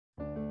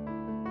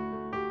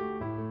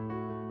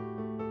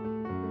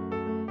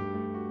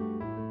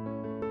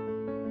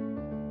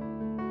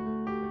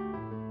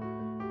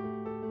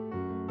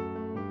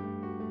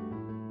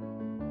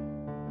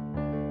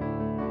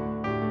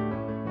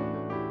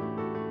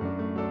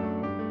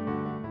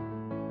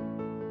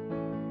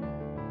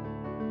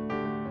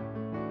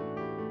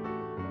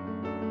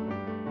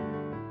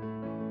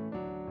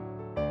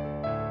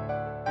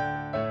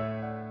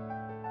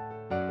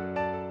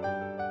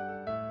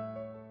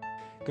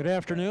Good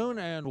afternoon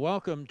and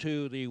welcome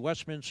to the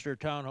Westminster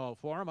Town Hall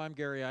Forum. I'm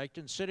Gary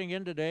Eichten, sitting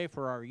in today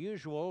for our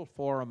usual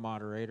forum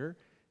moderator,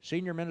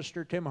 Senior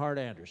Minister Tim Hart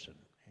Anderson.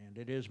 And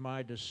it is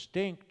my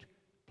distinct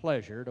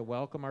pleasure to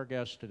welcome our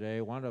guest today,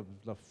 one of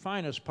the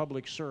finest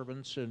public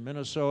servants in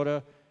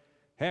Minnesota,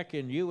 heck,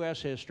 in U.S.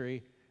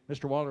 history,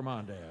 Mr. Walter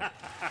Mondale.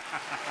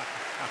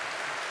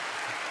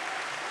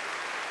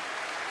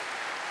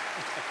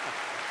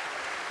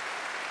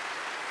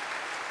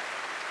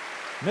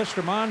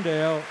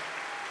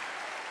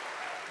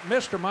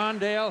 Mr.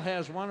 Mondale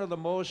has one of the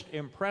most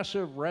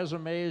impressive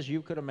resumes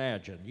you could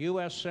imagine.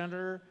 U.S.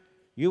 Senator,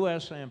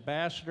 U.S.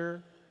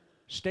 Ambassador,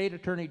 State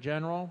Attorney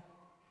General,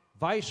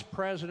 Vice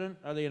President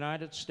of the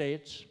United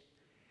States,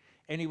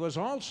 and he was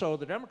also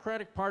the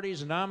Democratic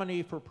Party's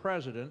nominee for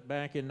president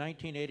back in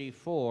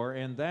 1984,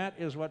 and that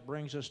is what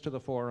brings us to the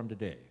forum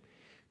today.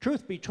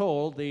 Truth be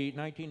told, the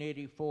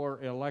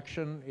 1984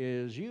 election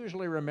is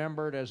usually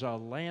remembered as a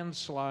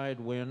landslide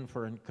win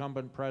for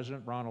incumbent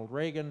President Ronald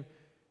Reagan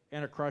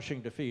and a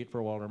crushing defeat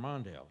for Walter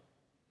Mondale.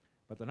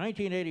 But the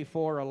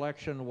 1984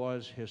 election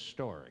was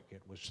historic.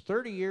 It was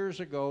 30 years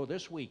ago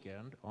this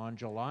weekend, on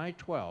July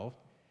 12th,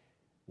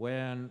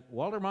 when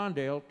Walter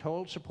Mondale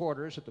told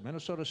supporters at the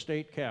Minnesota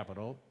State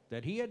Capitol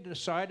that he had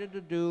decided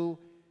to do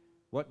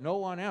what no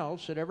one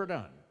else had ever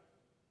done.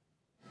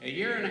 A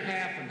year and a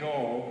half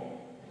ago,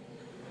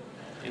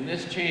 in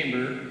this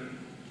chamber,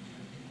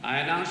 I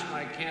announced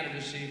my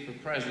candidacy for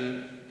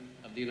President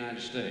of the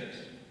United States.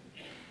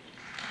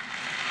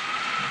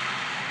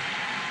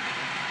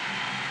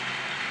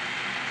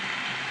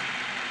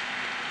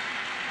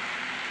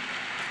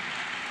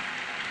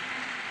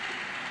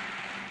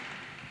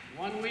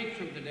 One week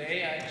from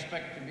today, I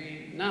expect to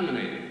be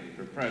nominated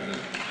for President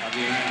of the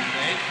United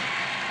States.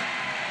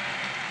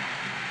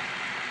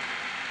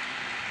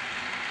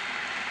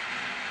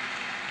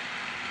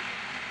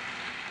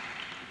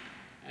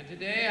 And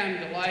today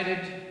I'm delighted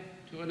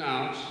to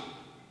announce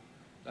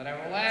that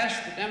I will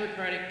ask the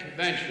Democratic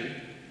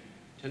Convention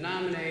to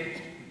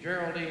nominate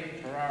Geraldine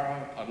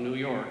Ferraro of New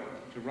York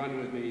to run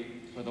with me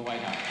for the White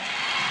House.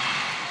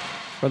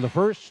 For the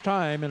first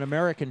time in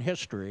American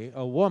history,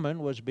 a woman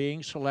was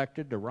being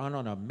selected to run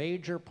on a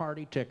major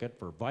party ticket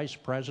for Vice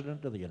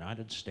President of the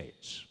United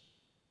States.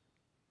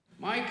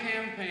 My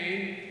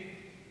campaign,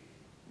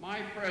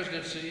 my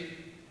presidency,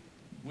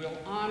 will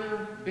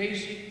honor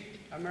basic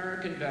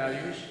American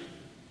values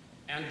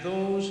and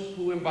those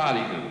who embody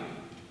them.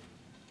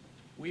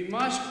 We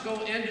must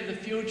go into the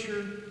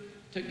future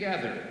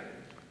together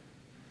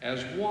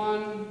as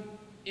one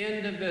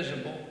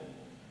indivisible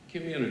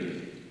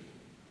community.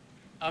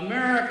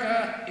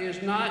 America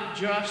is not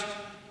just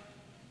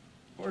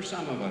for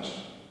some of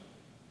us.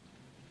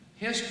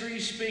 History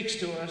speaks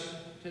to us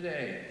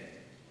today.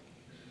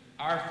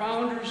 Our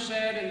founders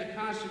said in the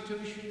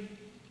Constitution,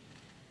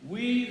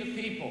 we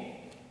the people,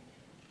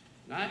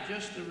 not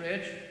just the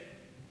rich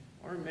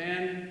or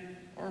men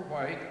or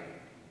white,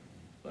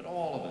 but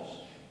all of us.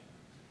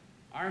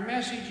 Our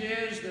message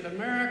is that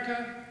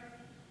America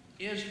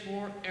is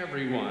for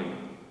everyone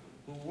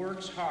who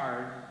works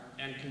hard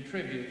and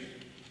contributes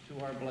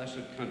to our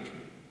blessed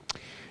country.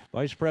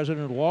 Vice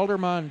President Walter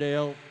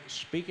Mondale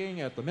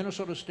speaking at the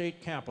Minnesota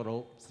State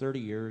Capitol 30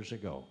 years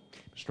ago.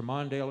 Mr.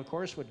 Mondale, of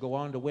course, would go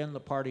on to win the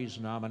party's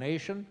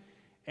nomination,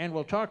 and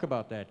we'll talk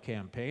about that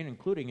campaign,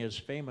 including his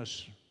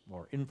famous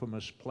or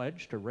infamous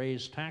pledge to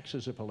raise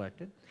taxes if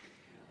elected.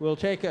 We'll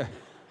take a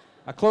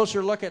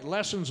closer look at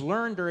lessons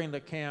learned during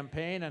the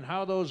campaign and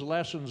how those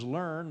lessons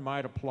learned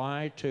might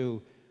apply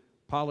to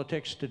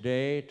politics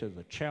today, to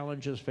the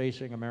challenges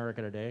facing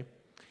America today.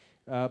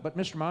 But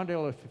Mr.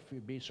 Mondale, if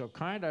you'd be so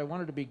kind, I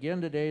wanted to begin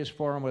today's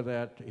forum with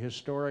that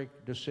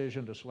historic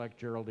decision to select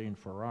Geraldine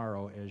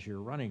Ferraro as your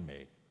running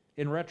mate.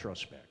 In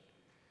retrospect,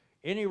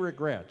 any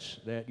regrets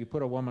that you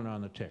put a woman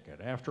on the ticket?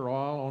 After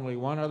all, only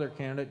one other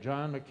candidate,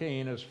 John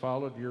McCain, has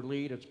followed your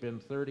lead. It's been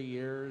 30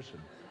 years.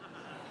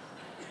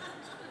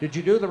 Did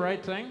you do the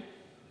right thing?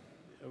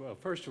 Well,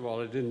 first of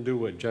all, I didn't do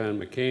what John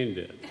McCain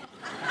did.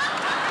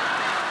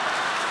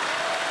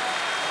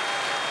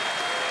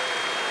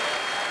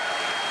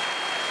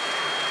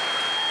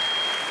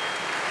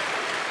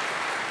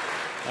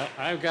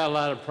 I've got a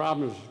lot of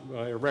problems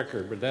by a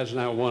record, but that's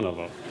not one of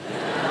them.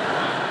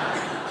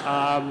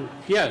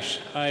 Yes,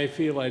 I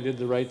feel I did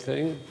the right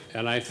thing,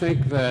 and I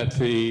think that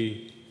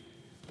the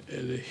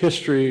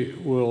history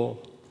will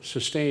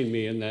sustain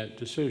me in that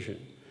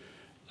decision.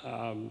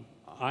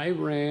 I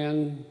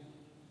ran,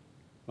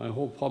 my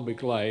whole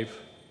public life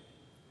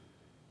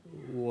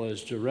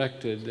was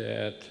directed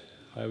at,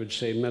 I would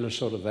say,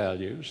 Minnesota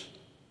values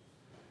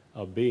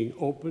of being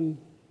open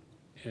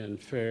and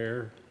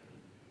fair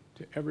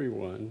to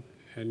everyone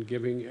and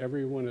giving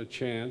everyone a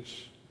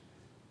chance,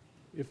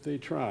 if they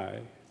try,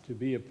 to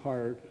be a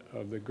part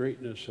of the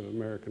greatness of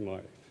American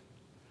life.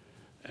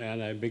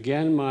 And I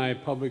began my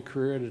public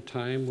career at a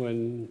time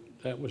when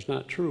that was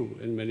not true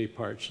in many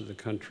parts of the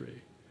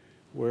country,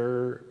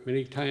 where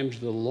many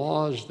times the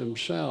laws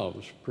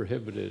themselves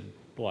prohibited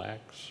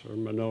blacks or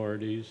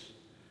minorities,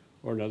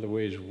 or in other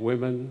ways,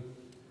 women,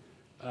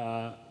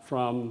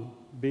 from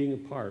being a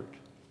part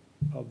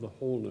of the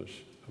wholeness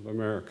of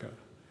America.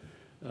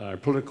 Our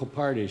political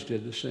parties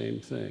did the same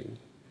thing.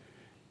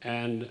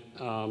 And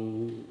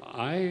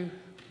I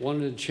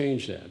wanted to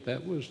change that.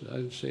 That was,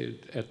 I'd say,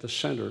 at the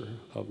center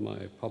of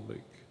my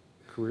public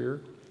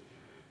career.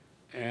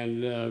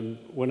 And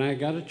when I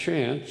got a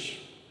chance,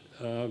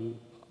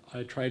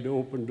 I tried to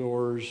open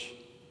doors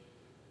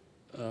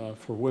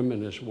for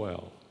women as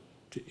well,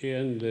 to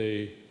end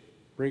the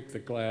break the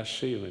glass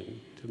ceiling,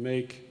 to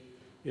make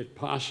it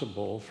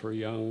possible for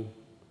young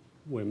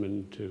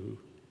women to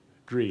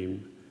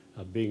dream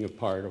of being a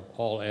part of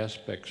all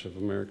aspects of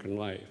American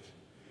life.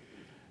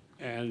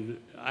 And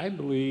I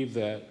believe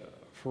that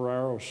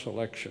Ferraro's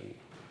selection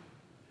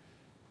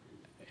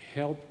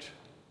helped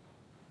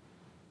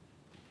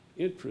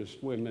interest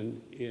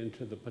women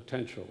into the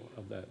potential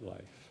of that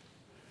life.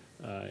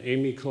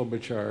 Amy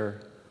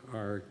Klobuchar,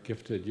 our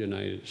gifted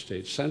United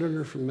States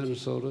Senator from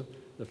Minnesota,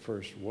 the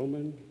first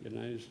woman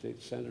United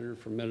States Senator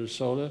from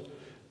Minnesota,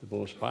 the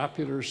most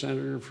popular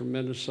senator from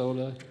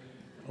Minnesota.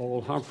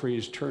 Old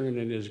Humphrey's turning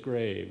in his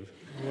grave.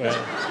 Well,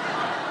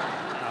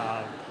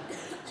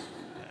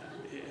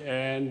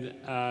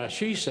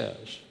 she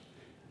says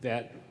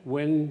that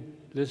when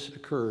this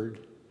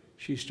occurred,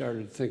 she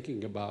started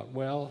thinking about,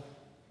 well,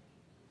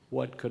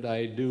 what could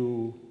I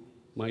do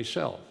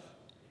myself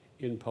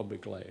in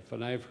public life?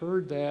 And I've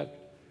heard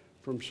that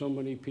from so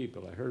many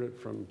people. I heard it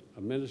from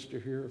a minister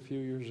here a few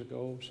years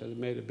ago, said it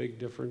made a big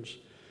difference.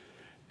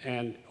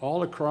 And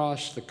all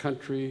across the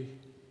country,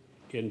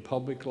 in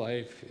public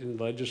life, in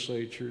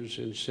legislatures,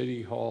 in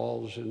city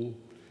halls, in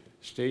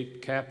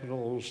state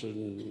capitals,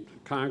 and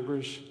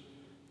Congress,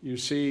 you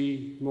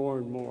see more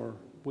and more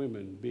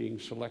women being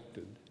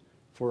selected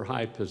for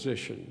high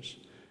positions.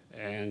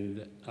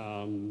 And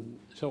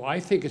so I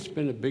think it's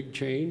been a big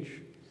change.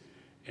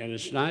 And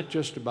it's not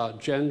just about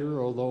gender,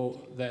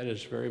 although that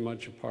is very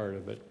much a part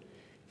of it.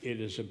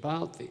 It is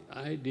about the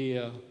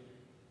idea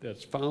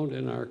that's found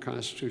in our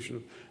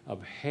Constitution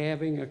of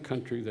having a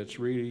country that's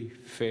really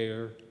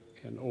fair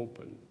and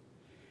open.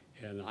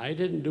 And I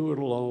didn't do it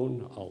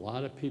alone. A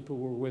lot of people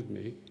were with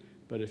me.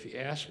 But if you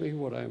ask me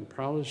what I'm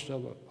proudest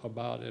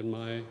about in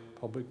my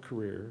public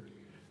career,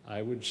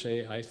 I would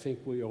say I think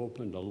we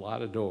opened a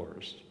lot of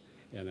doors.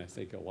 And I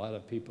think a lot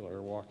of people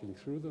are walking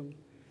through them,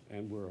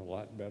 and we're a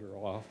lot better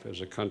off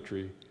as a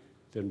country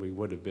than we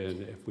would have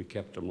been if we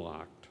kept them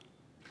locked.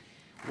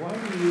 Why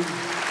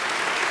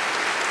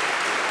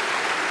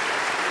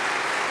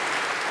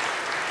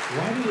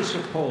do you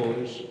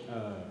suppose,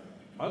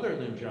 other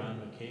than John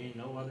McCain,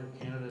 no other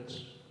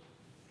candidates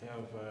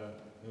have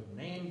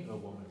named a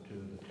woman to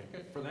the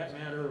ticket? For that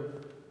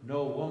matter,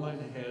 no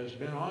woman has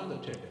been on the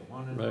ticket,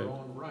 one in her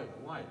own right.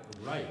 Why?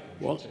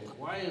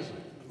 Why is it?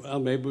 Well,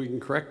 maybe we can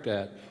correct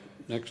that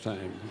next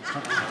time.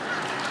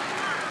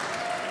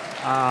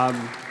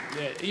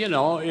 You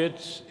know,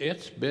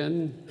 it's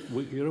been,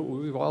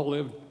 we've all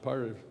lived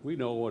part of, we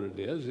know what it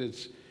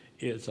is.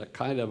 It's a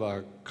kind of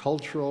a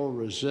cultural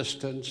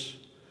resistance,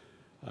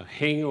 a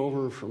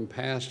hangover from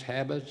past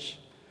habits,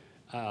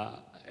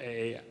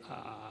 a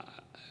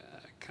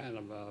kind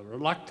of a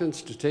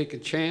reluctance to take a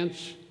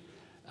chance,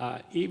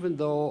 even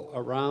though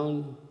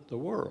around the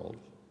world,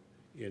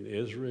 in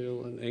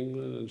Israel and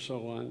England and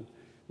so on,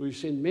 we've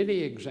seen many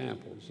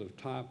examples of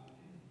top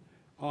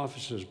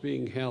offices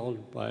being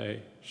held by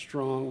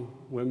strong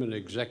women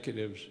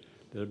executives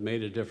that have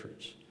made a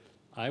difference.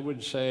 I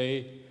would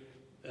say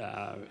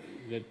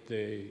that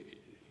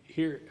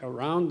here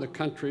around the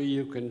country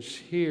you can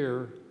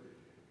hear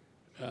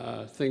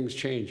things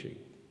changing.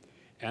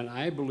 And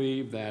I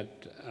believe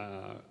that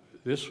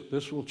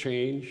this will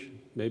change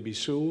maybe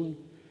soon,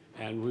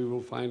 and we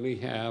will finally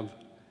have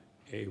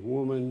a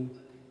woman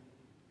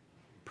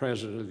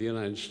President of the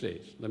United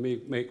States. Let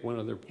me make one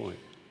other point.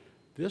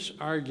 This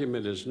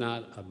argument is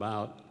not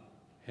about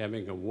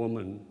having a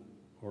woman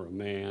or a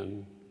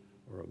man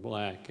or a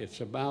black. It's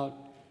about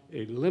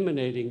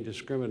eliminating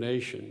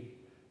discrimination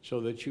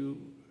so that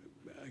you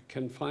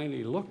can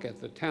finally look at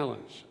the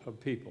talents of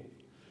people.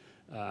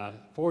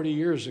 40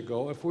 years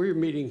ago, if we were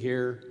meeting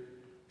here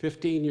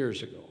 15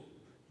 years ago,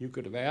 you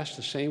could have asked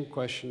the same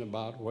question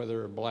about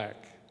whether a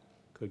black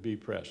could be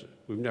president.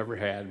 We've never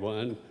had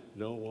one,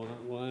 don't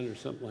want one, or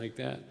something like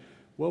that.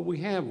 Well, we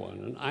have one,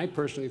 and I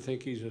personally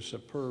think he's a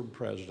superb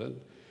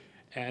president.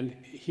 And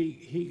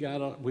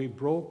we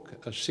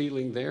broke a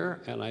ceiling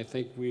there, and I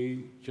think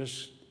we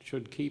just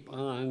should keep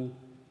on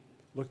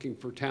looking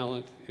for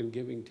talent and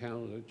giving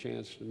talent a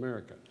chance in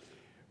America.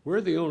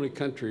 We're the only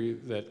country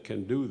that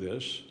can do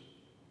this.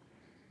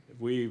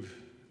 We've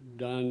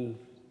done,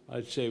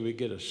 I'd say we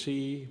get a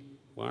C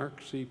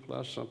mark, C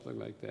plus, something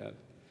like that.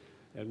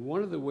 And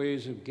one of the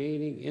ways of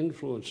gaining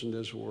influence in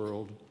this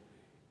world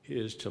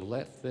is to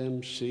let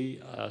them see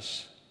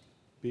us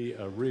be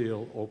a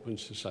real open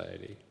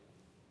society.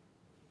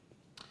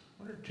 I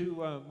wanted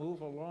to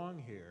move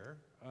along here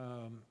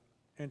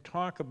and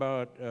talk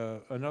about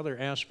another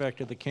aspect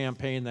of the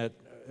campaign, that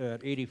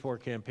 84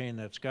 campaign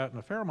that's gotten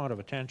a fair amount of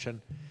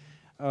attention.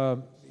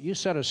 You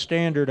set a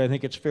standard, I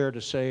think it's fair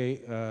to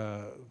say,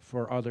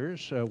 for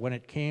others when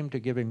it came to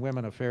giving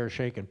women a fair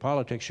shake in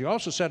politics. You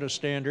also set a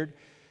standard,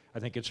 I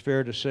think it's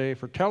fair to say,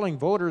 for telling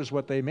voters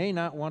what they may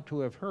not want to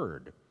have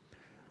heard.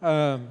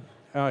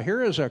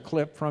 Here is a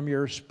clip from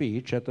your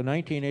speech at the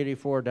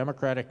 1984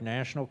 Democratic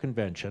National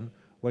Convention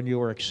when you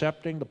were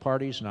accepting the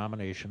party's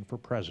nomination for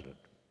president.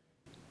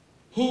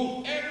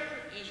 Whoever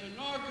is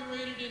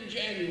inaugurated in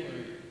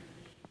January,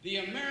 the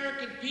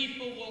American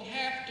people will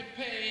have to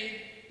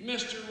pay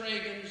Mr.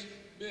 Reagan's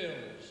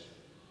bills.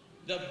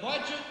 The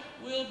budget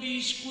will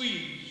be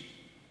squeezed.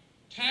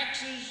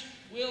 Taxes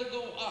will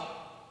go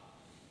up.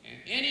 And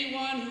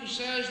anyone who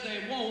says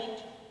they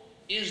won't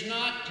is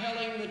not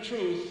telling the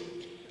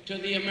truth to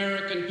the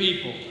American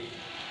people.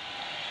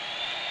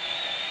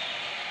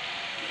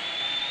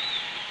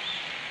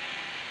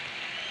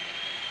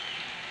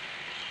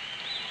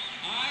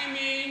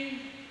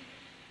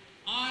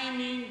 I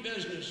mean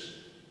business.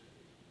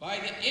 By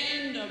the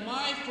end of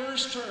my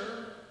first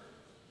term,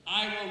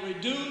 I will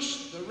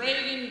reduce the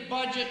Reagan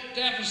budget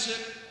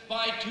deficit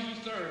by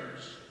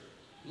 2/3.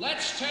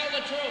 Let's tell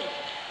the truth.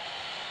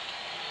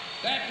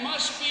 That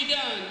must be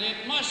done.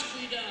 It must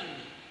be done.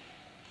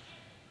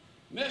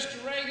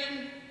 Mr.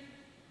 Reagan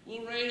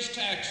will raise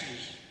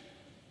taxes,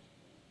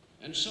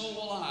 and so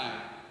will I.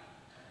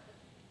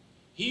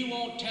 He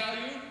won't tell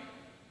you.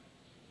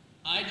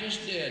 I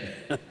just did.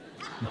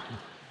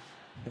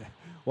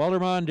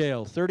 Walter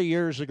Mondale, 30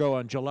 years ago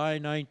on July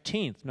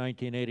 19th,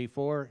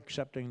 1984,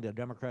 accepting the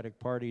Democratic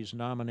Party's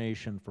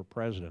nomination for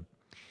president.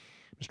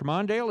 Mr.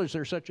 Mondale, is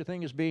there such a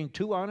thing as being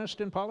too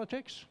honest in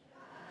politics?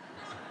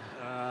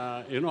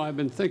 You know, I've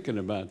been thinking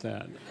about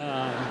that.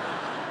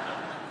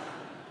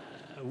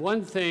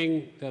 One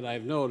thing that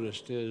I've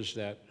noticed is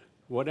that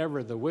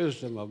whatever the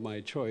wisdom of my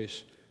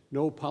choice,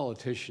 no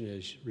politician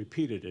has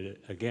repeated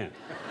it again.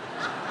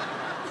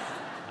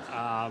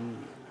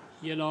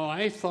 You know,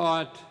 I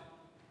thought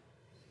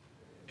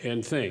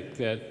and think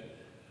that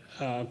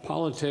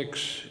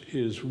politics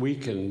is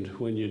weakened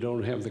when you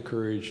don't have the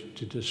courage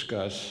to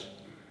discuss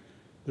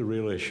the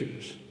real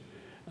issues.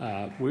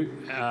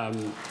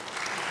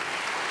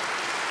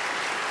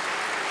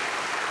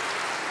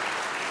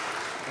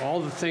 All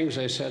the things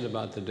I said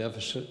about the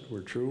deficit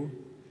were true.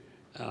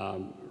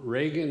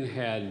 Reagan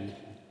had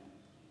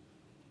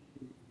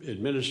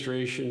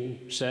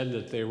administration said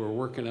that they were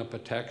working up a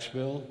tax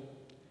bill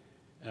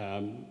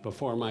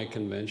before my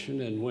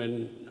convention, and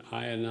when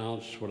I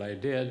announced what I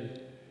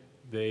did,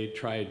 they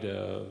tried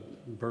to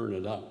burn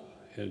it up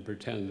and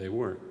pretend they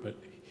weren't. But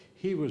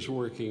he was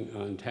working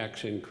on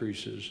tax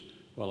increases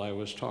while I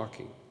was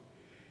talking.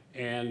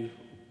 And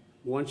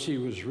once he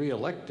was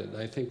reelected,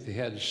 I think they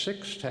had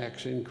 6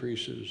 tax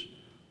increases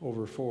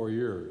over 4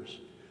 years.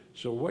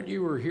 So what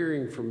you were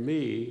hearing from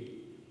me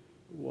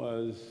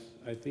was,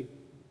 I think,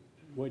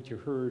 what you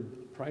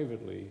heard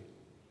privately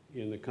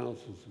in the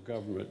councils of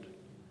government,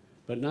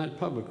 but not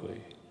publicly.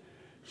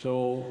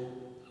 So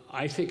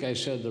I think I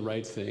said the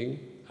right thing.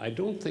 I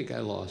don't think I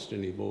lost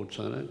any votes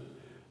on it.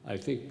 I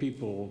think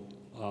people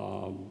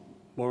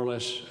more or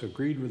less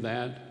agreed with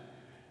that,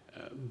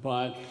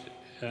 but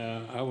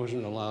I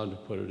wasn't allowed to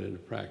put it into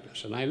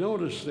practice. And I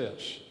noticed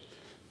this,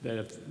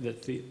 that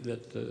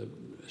the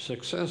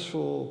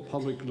successful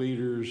public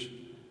leaders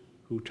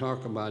who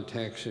talk about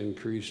tax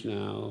increases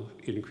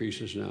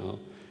now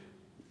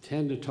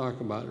tend to talk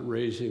about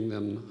raising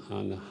them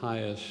on the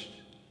highest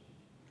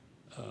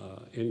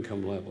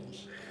income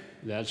levels.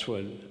 That's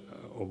what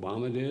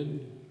Obama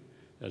did.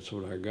 That's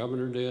what our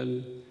governor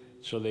did.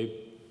 So they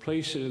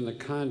place it in the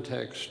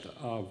context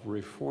of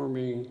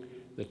reforming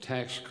the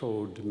tax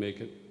code to make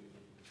it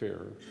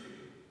fair.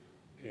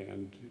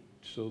 And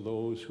so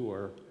those who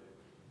are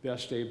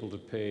best able to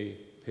pay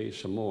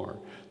some more.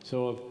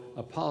 So if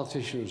a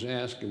politician was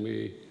asking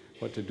me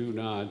what to do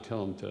now, I'd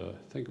tell them to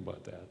think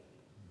about that.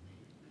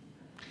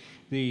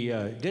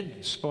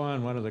 Did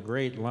spawn one of the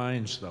great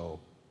lines, though,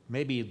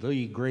 maybe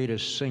the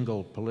greatest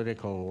single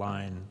political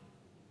line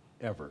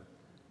ever.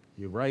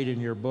 You write in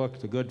your book,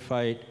 The Good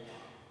Fight,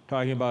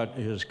 talking about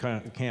his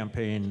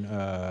campaign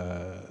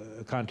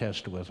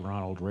contest with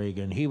Ronald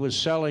Reagan. He was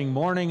selling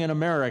Morning in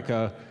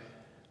America.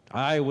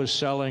 I was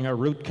selling a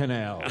root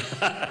canal.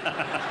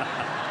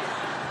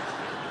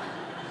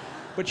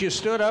 But you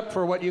stood up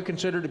for what you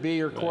consider to be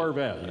your core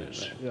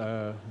values.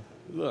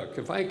 Look,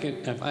 if I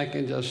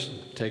can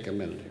just take a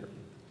minute here.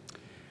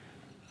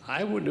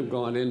 I wouldn't have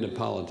gone into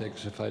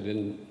politics if I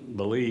didn't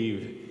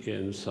believe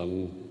in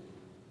some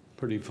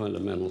pretty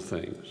fundamental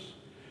things.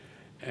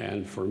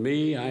 And for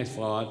me, I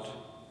thought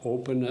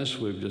openness,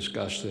 we've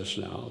discussed this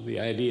now, the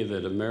idea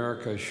that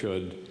America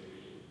should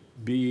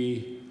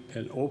be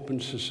an open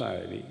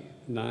society,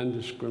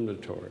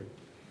 non-discriminatory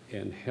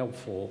and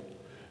helpful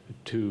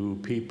to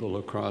people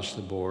across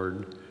the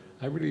board.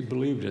 I really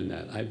believed in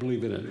that. I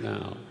believe in it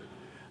now.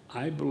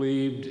 I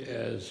believed,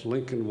 as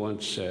Lincoln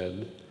once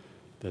said,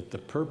 that the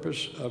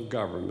purpose of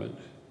government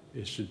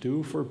is to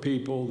do for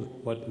people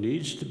what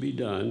needs to be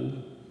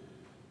done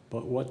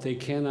but what they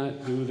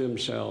cannot do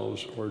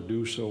themselves or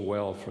do so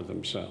well for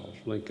themselves.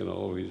 Lincoln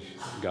always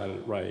got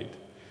it right.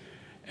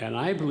 And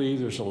I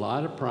believe there's a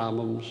lot of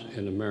problems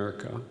in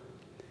America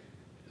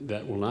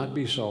that will not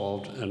be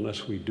solved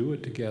unless we do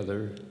it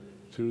together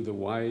through the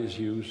wise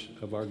use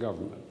of our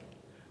government.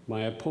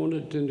 My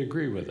opponent didn't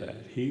agree with that.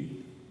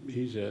 He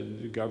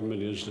said the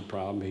government is the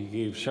problem. He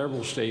gave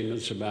several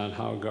statements about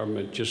how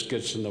government just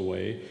gets in the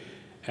way.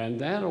 And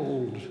that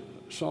old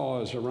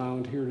saw is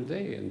around here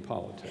today in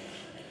politics.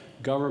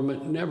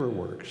 Government never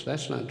works.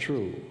 That's not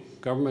true.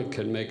 Government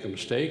can make a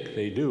mistake,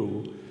 they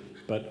do,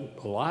 but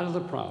a lot of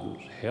the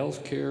problems,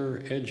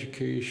 healthcare,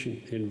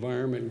 education,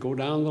 environment, go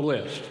down the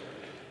list.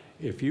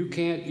 If you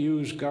can't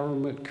use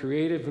government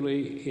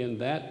creatively in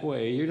that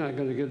way, you're not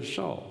going to get it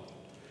solved.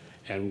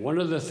 And one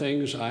of the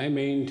things I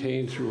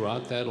maintained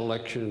throughout that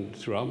election,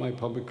 throughout my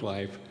public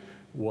life,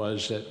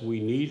 was that we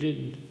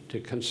needed to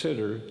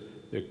consider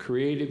the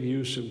creative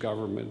use of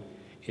government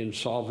in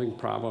solving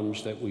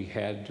problems that we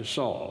had to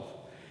solve.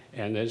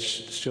 And that's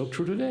still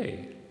true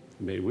today.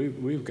 I mean,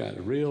 we've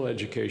got real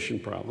education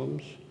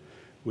problems.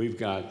 We've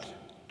got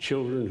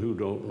children who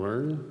don't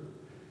learn.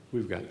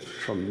 We've got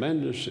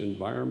tremendous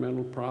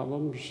environmental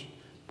problems.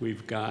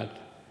 We've got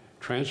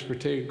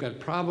transportation. We've got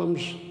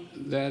problems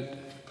that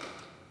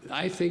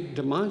I think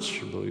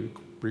demonstrably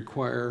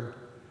require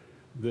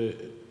the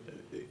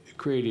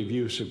creative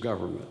use of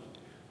government.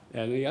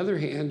 And on the other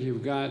hand,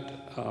 you've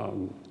got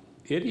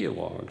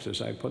ideologues,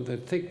 as I put it,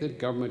 that think that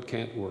government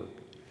can't work,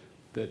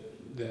 that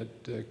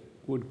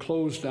would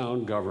close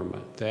down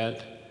government,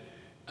 that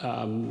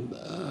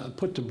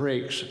put the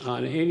brakes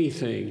on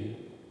anything.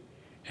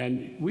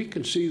 And we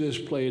can see this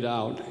played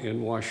out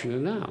in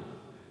Washington now.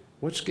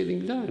 What's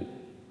getting done?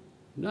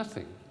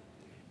 Nothing.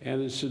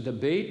 And it's a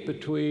debate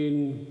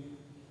between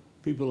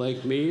people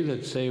like me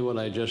that say what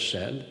I just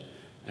said,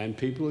 and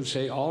people that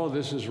say all of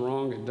this is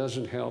wrong, it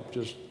doesn't help,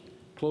 just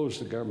close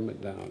the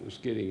government down, it's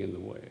getting in the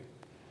way.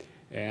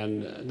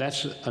 And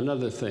that's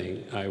another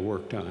thing I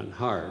worked on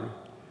hard.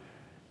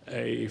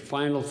 A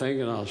final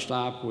thing, and I'll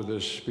stop with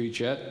this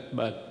speechette,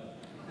 but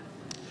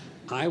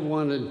I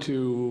wanted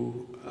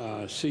to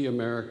see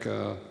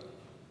America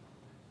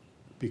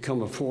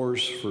become a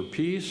force for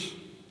peace,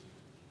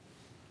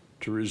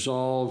 to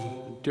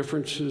resolve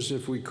differences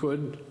if we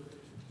could,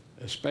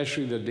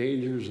 especially the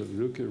dangers of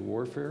nuclear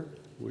warfare,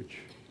 which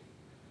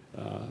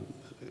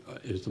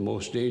is the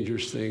most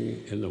dangerous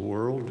thing in the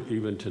world,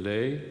 even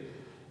today,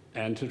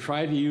 and to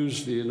try to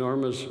use the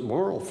enormous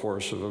moral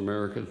force of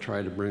America to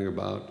try to bring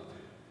about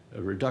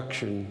a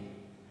reduction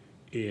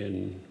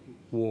in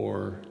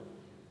war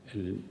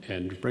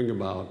and bring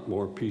about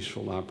more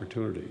peaceful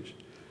opportunities.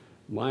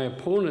 My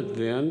opponent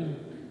then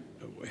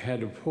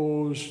had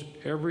opposed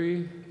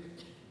every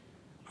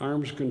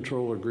arms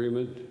control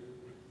agreement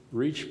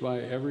reached by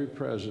every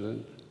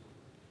president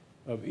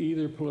of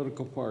either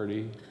political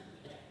party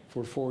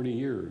for 40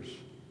 years.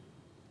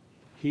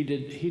 He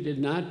did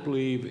not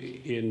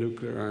believe in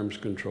nuclear arms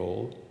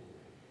control.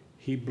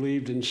 He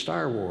believed in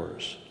Star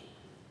Wars,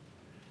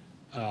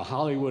 a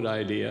Hollywood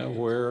idea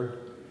where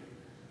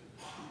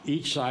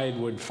each side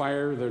would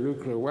fire their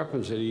nuclear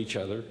weapons at each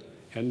other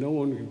and no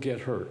one would get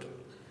hurt.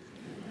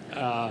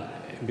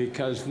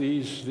 Because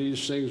these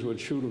things would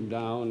shoot them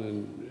down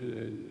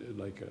and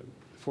like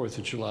a 4th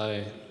of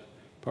July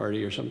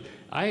party or something.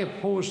 I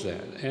opposed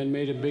that and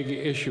made a big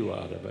issue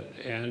out of it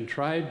and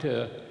tried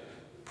to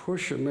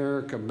push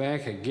America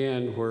back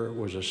again where it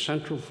was a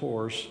central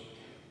force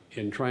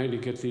in trying to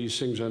get these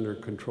things under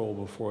control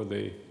before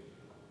they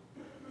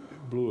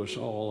blew us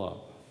all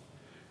up.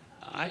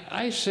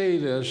 I say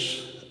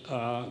this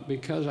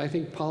because I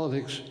think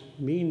politics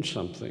means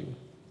something.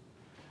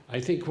 I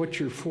think what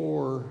you're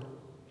for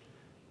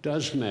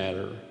does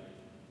matter.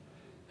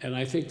 And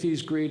I think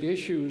these great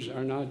issues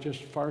are not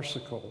just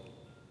farcical.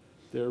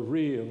 They're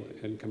real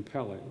and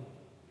compelling.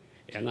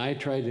 And I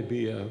try to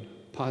be a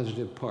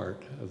positive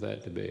part of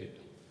that debate.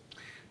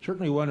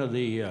 Certainly one of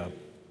the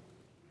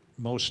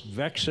most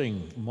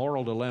vexing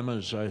moral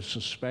dilemmas I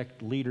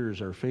suspect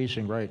leaders are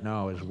facing right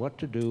now is what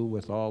to do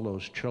with all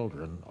those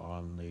children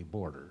on the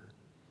border.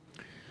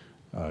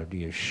 Do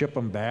you ship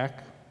them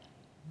back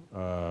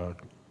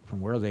from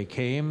where they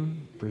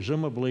came?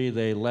 Presumably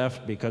they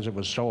left because it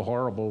was so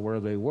horrible where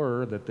they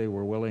were that they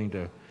were willing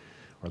to,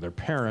 or their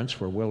parents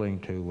were willing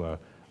to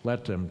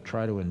let them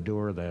try to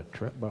endure that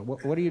trip. But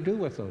what do you do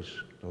with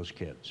those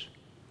kids?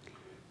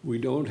 We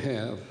don't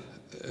have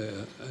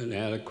an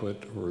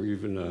adequate or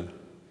even a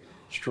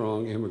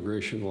strong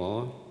immigration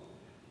law.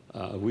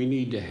 We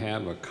need to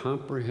have a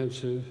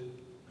comprehensive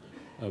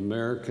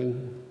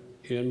American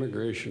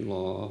immigration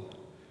law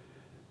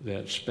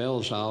that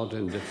spells out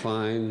and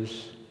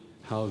defines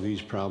how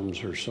these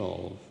problems are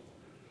solved.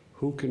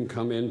 Who can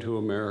come into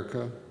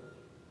America,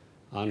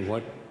 on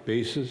what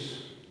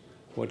basis,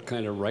 what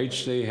kind of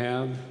rights they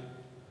have,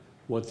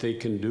 what they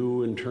can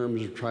do in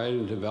terms of trying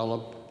to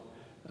develop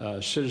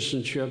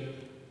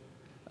citizenship,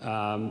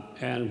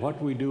 and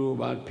what we do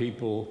about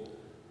people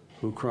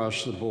who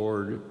cross the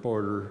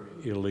border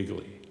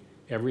illegally.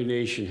 Every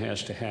nation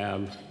has to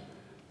have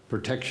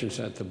protections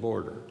at the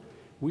border.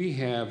 We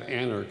have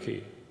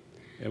anarchy,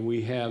 and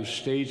we have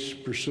states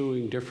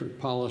pursuing different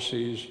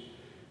policies.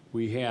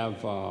 We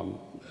have,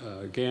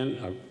 again,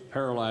 a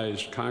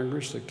paralyzed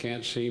Congress that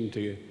can't seem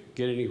to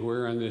get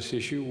anywhere on this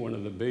issue. One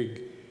of the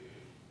big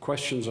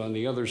questions on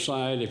the other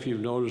side, if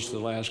you've noticed the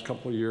last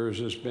couple of years,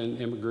 has been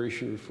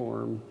immigration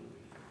reform.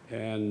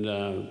 And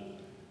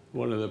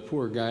one of the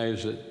poor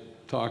guys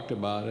that talked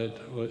about it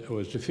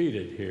was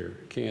defeated here,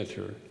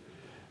 Cantor.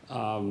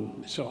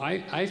 So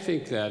I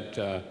think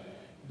that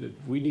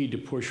we need to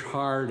push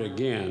hard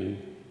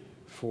again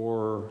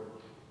for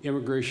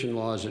immigration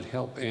laws that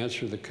help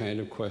answer the kind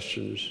of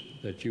questions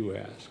that you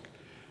ask.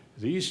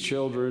 These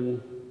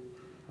children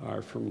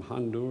are from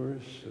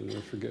Honduras, and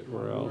I forget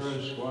where else.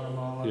 Honduras,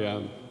 Guatemala.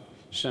 Yeah,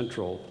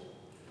 Central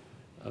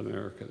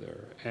America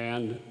there.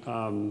 And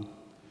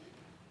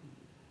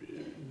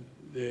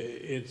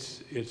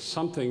it's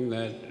something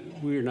that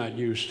we're not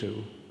used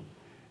to.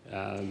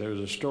 There was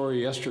a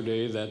story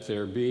yesterday that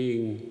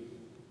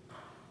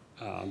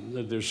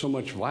that there's so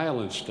much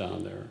violence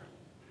down there.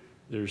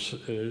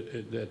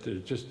 That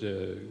there's just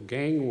a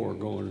gang war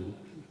going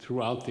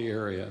throughout the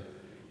area,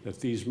 that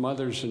these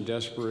mothers in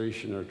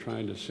desperation are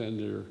trying to send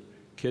their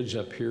kids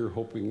up here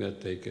hoping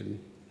that they can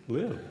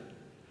live.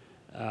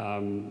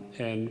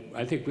 And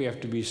I think we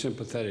have to be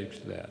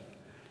sympathetic to that.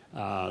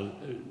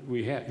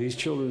 These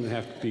children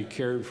have to be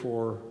cared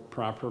for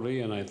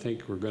properly, and I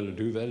think we're going to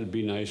do that. It'd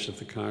be nice if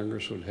the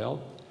Congress would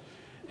help.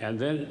 And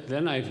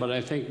but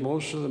I think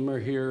most of them are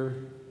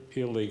here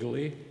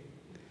illegally,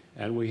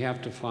 and we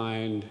have to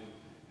find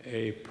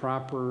a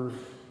proper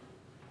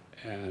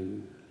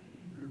and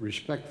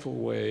respectful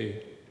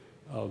way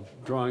of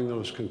drawing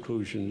those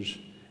conclusions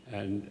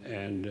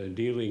and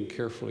dealing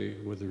carefully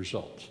with the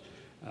results.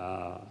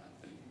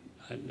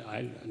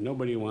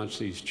 Nobody wants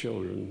these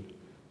children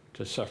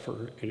to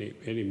suffer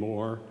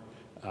anymore.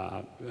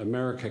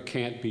 America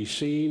can't be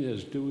seen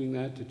as doing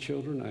that to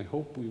children. I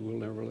hope we will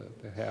never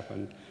let that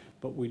happen.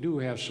 But we do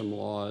have some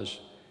laws,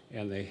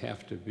 and they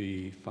have to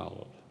be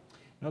followed.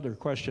 Another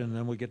question,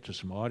 then we get to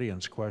some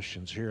audience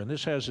questions here, and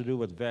this has to do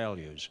with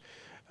values.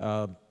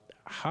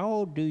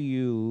 How do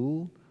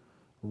you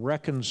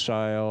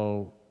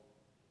reconcile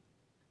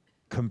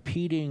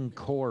competing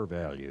core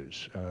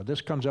values?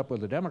 This comes up with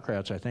the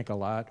Democrats, I think, a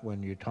lot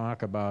when you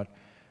talk about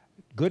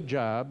good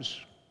jobs.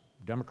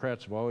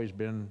 Democrats have always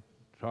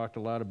talked a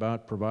lot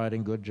about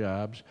providing good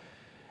jobs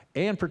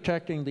and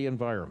protecting the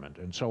environment,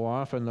 and so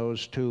often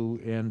those two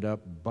end up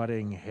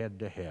butting head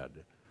to head.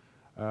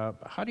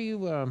 How do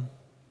you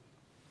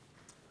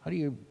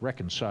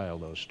reconcile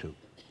those two?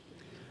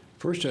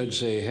 First, I'd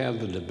say have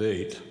the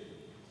debate,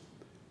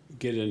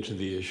 get into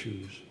the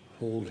issues,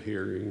 hold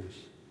hearings,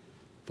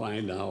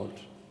 find out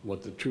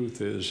what the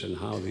truth is and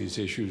how these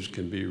issues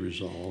can be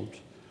resolved.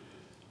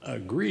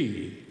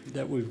 Agree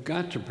that we've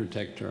got to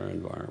protect our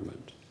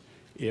environment.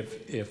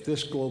 If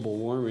this global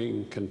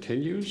warming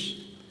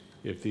continues,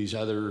 if these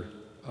other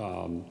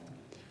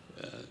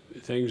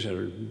things that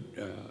are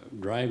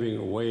driving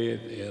away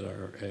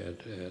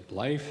at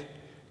life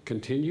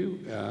continue,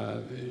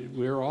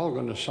 we're all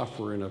going to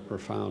suffer in a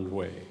profound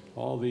way.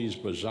 All these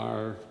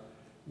bizarre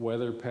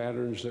weather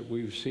patterns that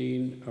we've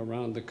seen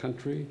around the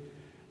country,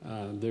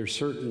 there's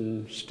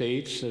certain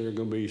states that are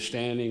going to be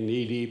standing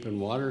knee-deep in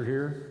water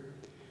here.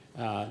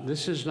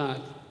 This is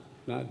not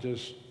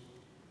just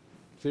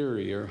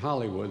theory or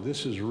Hollywood.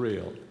 This is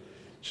real.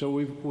 So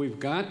we've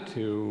got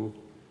to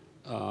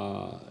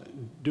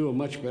do a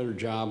much better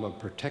job of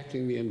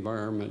protecting the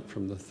environment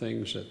from the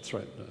things that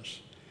threaten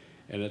us.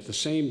 And at the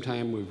same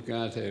time, we've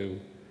got to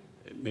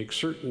make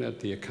certain that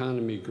the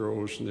economy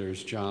grows and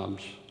there's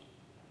jobs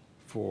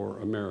for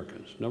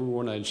Americans. Number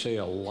one, I'd say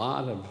a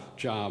lot of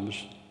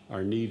jobs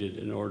are needed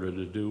in order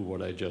to do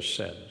what I just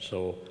said.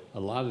 So a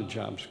lot of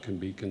jobs can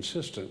be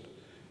consistent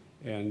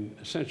and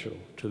essential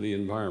to the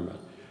environment.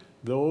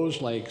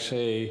 Those like,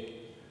 say,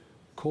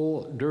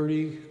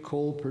 dirty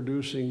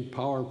coal-producing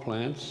power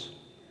plants,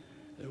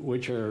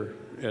 which are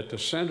at the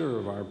center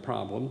of our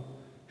problem,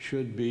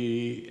 should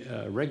be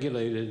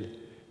regulated,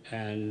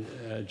 and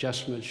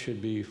adjustments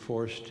should be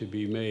forced to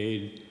be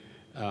made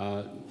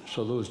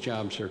so those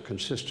jobs are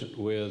consistent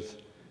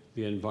with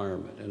the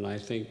environment. And I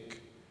think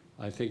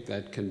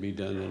that can be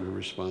done in a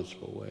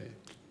responsible way.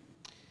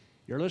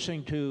 You're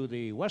listening to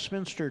the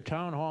Westminster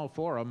Town Hall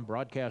Forum,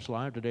 broadcast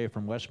live today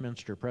from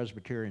Westminster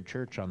Presbyterian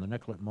Church on the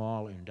Nicollet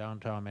Mall in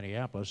downtown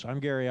Minneapolis.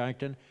 I'm Gary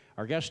Eichten.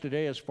 Our guest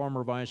today is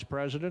former Vice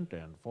President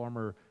and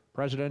former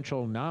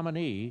presidential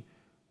nominee,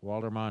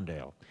 Walter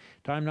Mondale.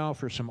 Time now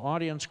for some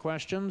audience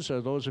questions.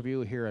 Those of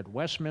you here at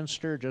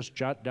Westminster, just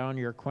jot down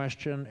your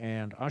question,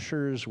 and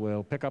ushers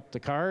will pick up the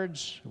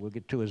cards. We'll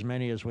get to as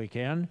many as we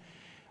can.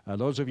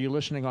 Those of you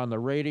listening on the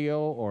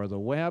radio or the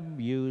web,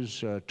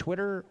 use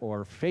Twitter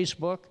or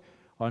Facebook.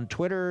 On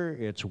Twitter,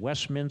 it's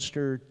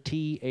Westminster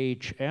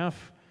THF.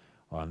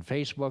 On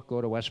Facebook,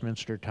 go to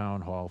Westminster Town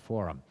Hall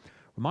Forum.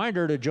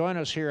 Reminder to join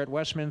us here at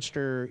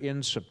Westminster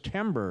in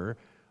September.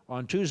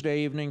 On Tuesday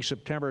evening,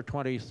 September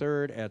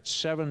 23rd at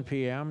 7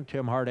 p.m.,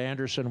 Tim Hart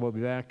Anderson will be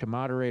back to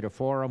moderate a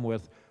forum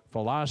with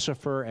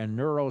philosopher and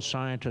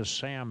neuroscientist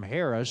Sam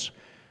Harris,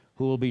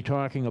 who will be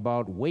talking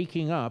about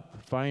waking up,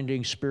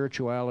 finding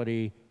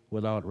spirituality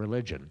without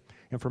religion.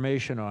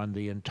 Information on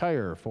the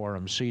entire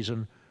forum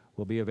season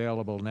will be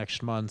available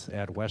next month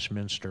at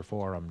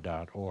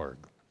westminsterforum.org.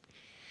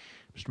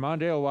 Mr.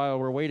 Mondale, while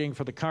we're waiting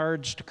for the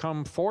cards to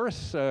come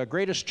forth,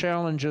 greatest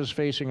challenges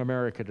facing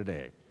America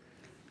today.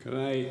 Can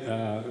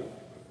I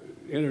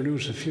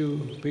introduce a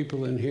few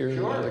people in here?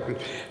 Sure.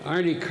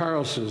 Arnie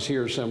Carlson's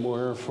here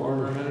somewhere.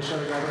 Former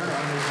Minnesota Governor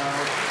Arnie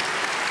Carlson.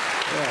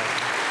 Yeah.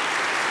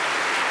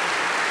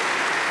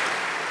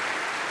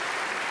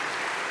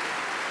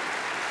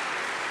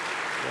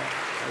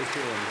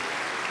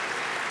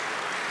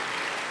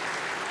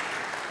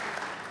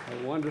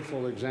 A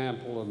wonderful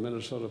example of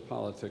Minnesota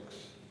politics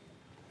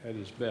at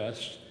his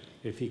best,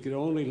 if he could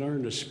only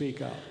learn to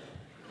speak up.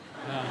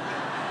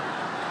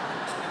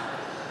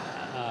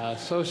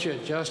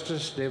 Associate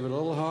Justice David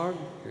Littlehog,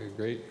 a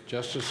great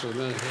justice of the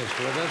Minnesota, is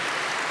with us.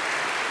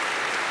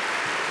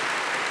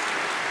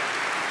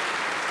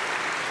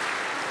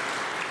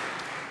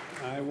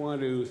 I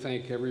want to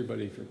thank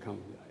everybody for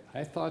coming.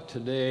 I thought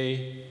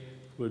today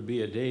would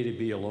be a day to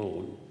be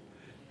alone.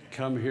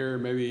 Come here,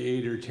 maybe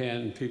 8 or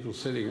 10 people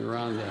sitting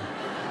around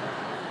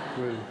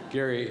with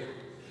Gary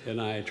and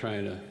I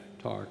trying to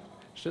talk.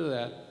 Instead of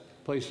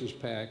that, place is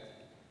packed,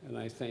 and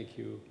I thank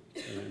you,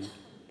 and I'm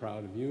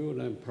proud of you,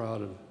 and I'm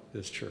proud of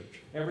this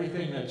church.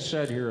 Everything that's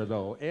said here,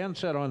 though, and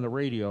said on the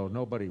radio,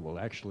 nobody will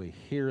actually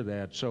hear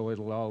that, so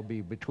it'll all be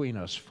between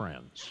us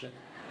friends.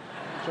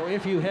 So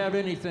if you have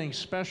anything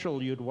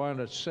special you'd want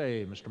to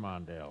say, Mr.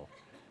 Mondale.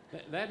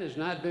 That has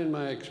not been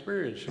my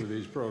experience with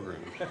these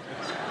programs.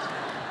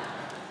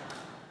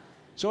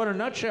 So in a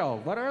nutshell,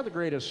 what are the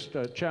greatest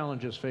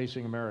challenges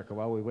facing America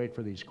while we wait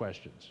for these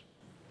questions?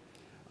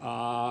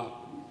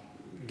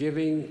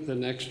 Giving the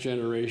next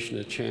generation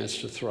a chance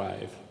to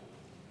thrive,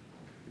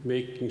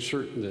 making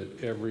certain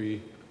that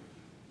every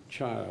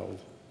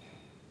child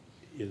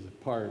is a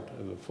part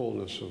of the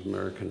fullness of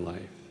American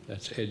life.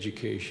 That's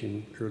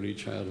education, early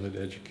childhood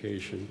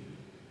education,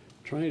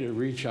 trying to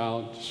reach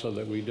out so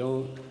that we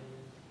don't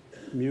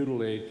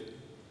mutilate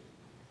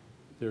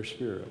their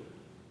spirit.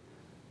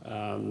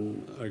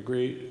 A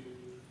great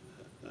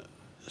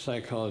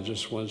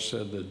psychologist once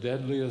said, the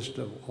deadliest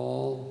of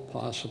all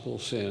possible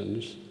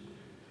sins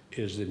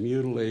is the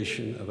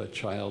mutilation of a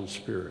child's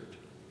spirit.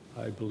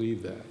 I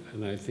believe that,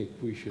 and I think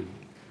we should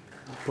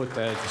put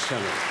that at the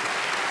center.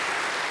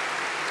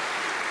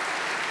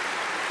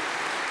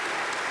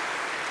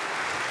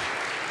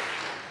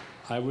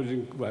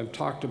 I've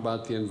talked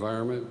about the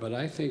environment, but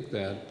I think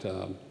that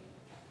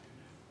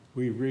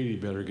we really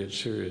better get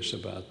serious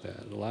about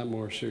that, a lot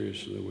more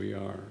serious than we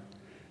are.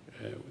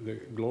 The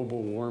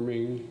global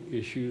warming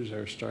issues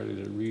are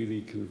starting to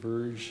really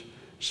converge.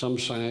 Some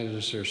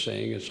scientists are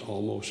saying it's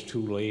almost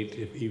too late.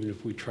 Even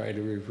if we try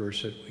to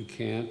reverse it, we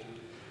can't.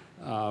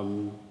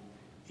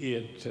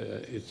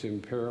 It's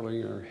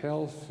imperiling our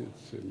health.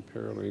 It's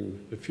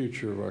imperiling the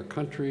future of our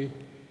country.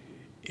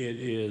 It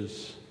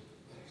is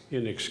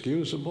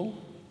inexcusable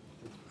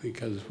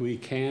because we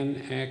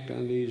can act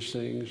on these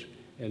things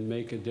and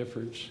make a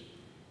difference,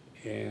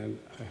 and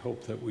I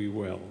hope that we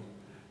will.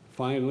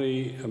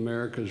 Finally,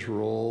 America's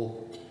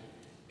role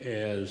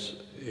as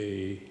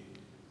a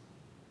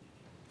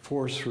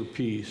force for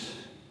peace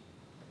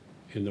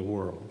in the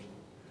world.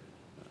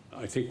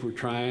 I think we're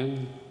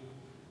trying.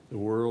 The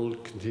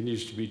world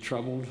continues to be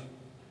troubled,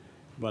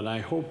 but I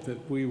hope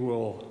that we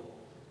will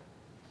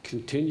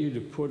continue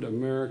to put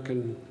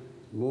American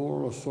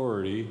moral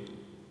authority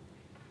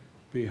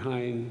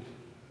behind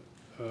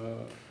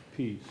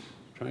peace,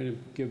 trying to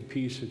give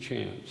peace a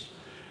chance.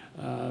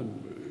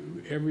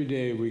 Every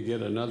day we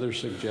get another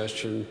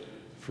suggestion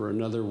for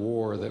another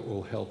war that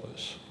will help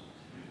us.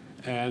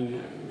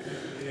 And,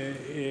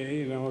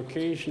 you know,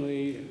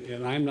 occasionally,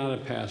 and I'm not a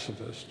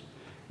pacifist,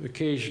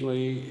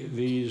 occasionally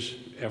these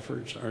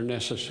efforts are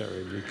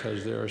necessary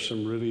because there are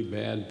some really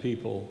bad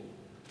people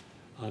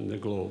on the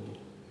globe.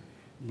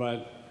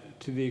 But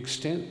to the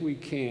extent we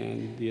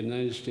can, the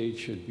United States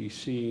should be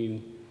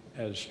seen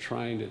as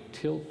trying to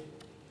tilt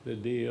the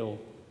deal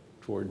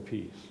toward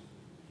peace,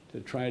 to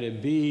try to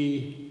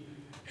be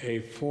a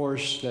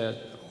force that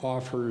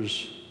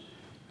offers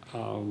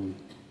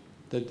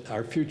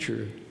our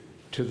future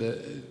to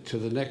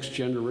the next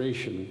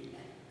generation.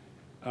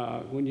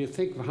 When you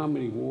think of how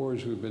many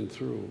wars we've been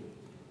through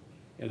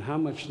and how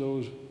much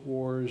those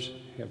wars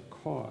have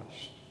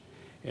cost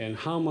and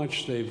how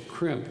much they've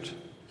crimped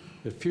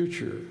the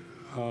future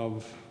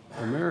of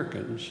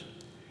Americans,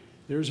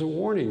 there's a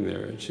warning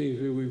there. It seems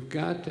we've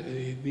got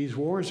these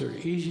wars are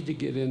easy to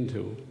get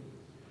into.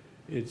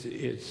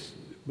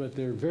 But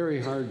they're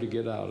very hard to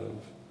get out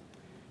of.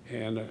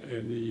 And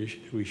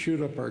we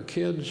shoot up our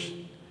kids,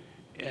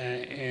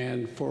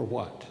 and for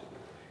what?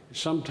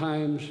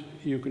 Sometimes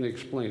you can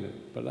explain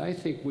it, but I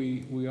think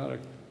we ought to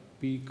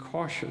be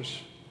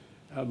cautious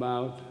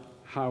about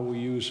how we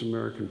use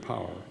American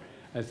power.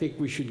 I think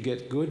we should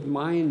get good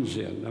minds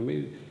in. I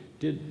mean,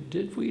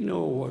 did we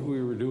know what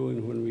we were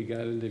doing when we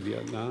got into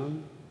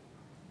Vietnam?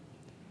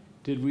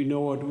 Did we know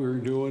what we were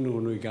doing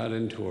when we got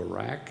into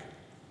Iraq?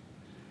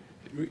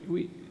 I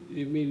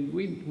mean,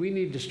 we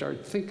need to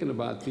start thinking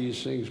about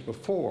these things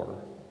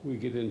before we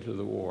get into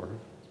the war.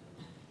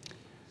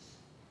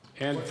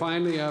 And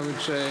finally, I would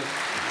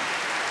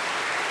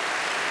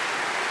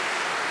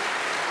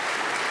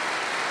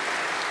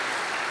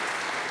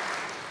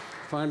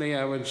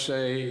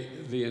say,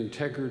 the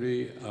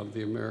integrity of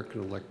the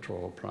American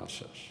electoral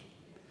process.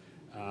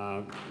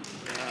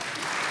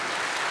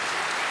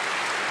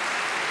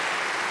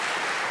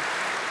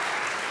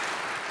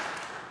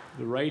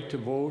 The right to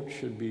vote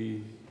should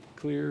be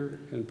clear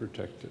and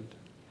protected.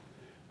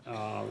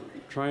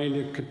 Trying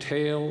to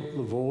curtail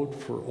the vote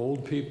for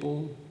old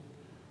people,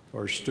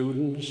 or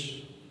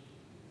students,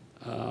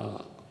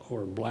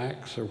 or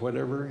blacks, or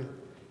whatever,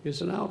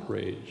 is an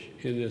outrage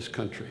in this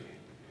country.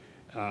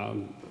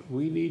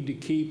 We need to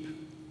keep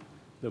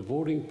the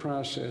voting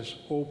process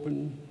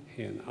open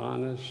and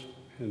honest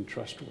and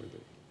trustworthy.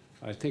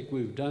 I think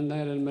we've done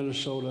that in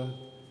Minnesota,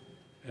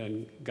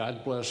 and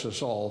God bless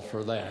us all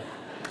for that.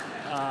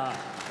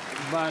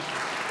 But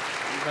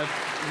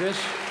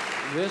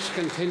this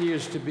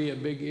continues to be a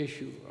big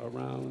issue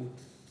around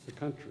the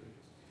country,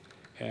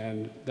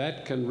 and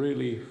that can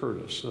really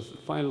hurt us. The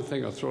final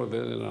thing I'll throw in,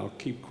 and I'll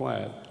keep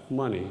quiet,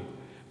 money.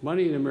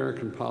 Money in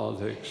American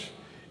politics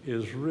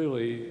is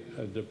really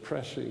a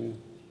depressing,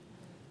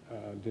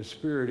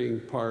 dispiriting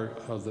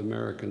part of the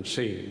American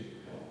scene.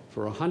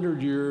 For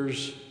 100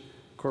 years,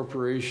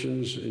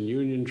 corporations and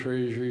union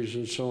treasuries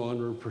and so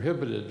on were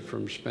prohibited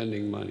from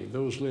spending money.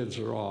 Those lids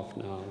are off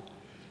now.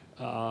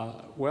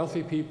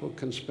 Wealthy people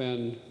can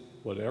spend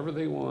whatever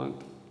they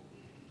want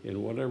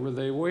in whatever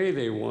way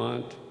they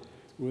want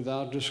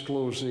without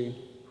disclosing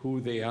who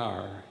they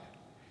are.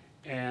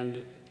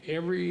 And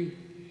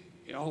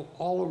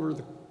all over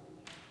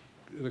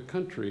the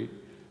country,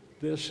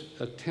 this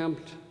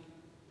attempt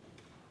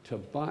to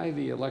buy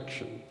the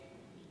election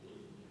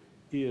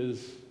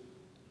is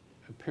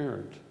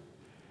apparent.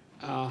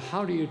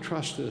 How do you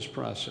trust this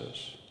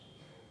process?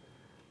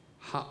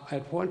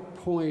 At what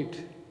point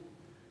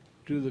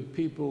do the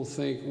people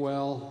think,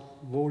 well,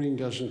 voting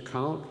doesn't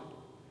count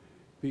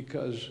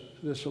because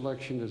this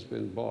election has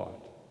been bought?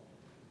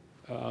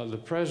 The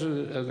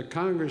president, the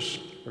Congress,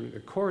 or the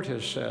court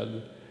has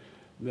said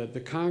that the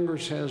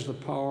Congress has the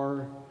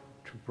power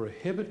to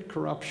prohibit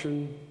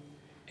corruption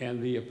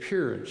and the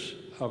appearance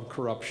of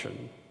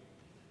corruption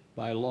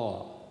by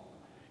law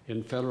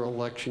in federal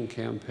election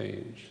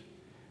campaigns.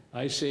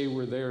 I say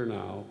we're there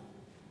now,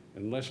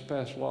 and let's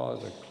pass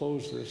laws that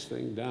close this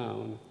thing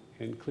down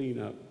and clean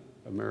up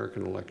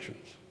American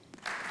elections.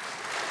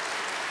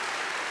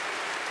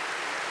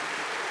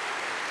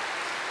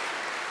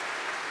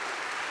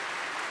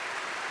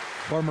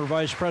 Former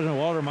Vice President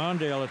Walter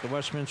Mondale at the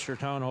Westminster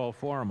Town Hall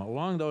Forum.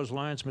 Along those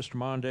lines, Mr.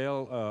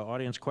 Mondale,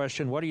 audience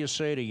question, what do you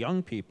say to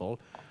young people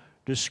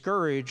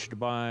discouraged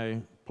by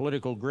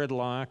political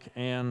gridlock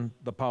and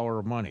the power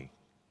of money?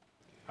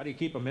 How do you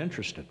keep them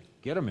interested,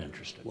 get them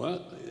interested?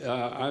 Well,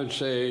 I would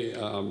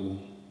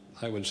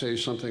say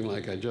something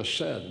like I just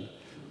said,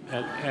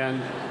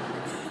 and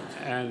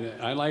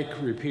I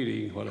like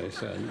repeating what I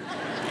said,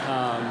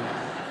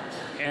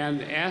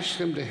 and ask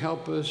them to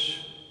help us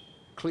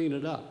clean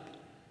it up,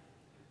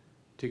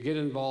 to get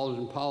involved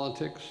in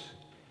politics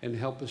and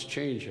help us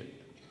change it.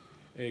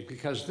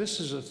 Because this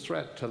is a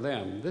threat to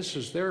them. This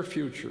is their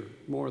future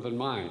more than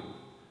mine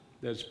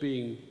that's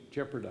being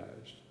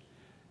jeopardized,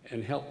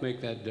 and help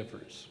make that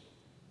difference.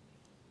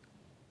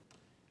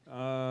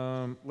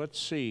 Let's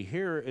see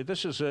here.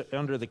 This is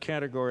under the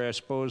category, I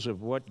suppose,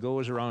 of what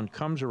goes around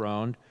comes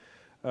around.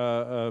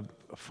 A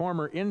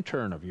former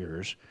intern of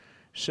yours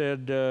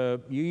said,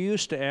 you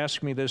used to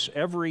ask me this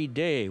every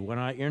day when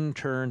I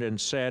interned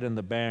and sat in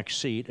the back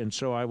seat, and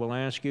so I will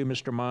ask you,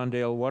 Mr.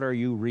 Mondale, what are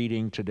you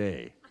reading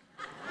today?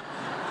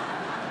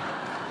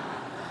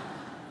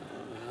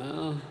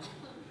 Well,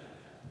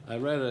 I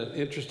read an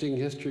interesting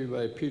history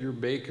by Peter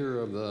Baker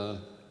of the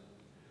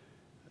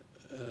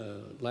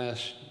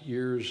last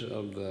years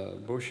of the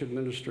Bush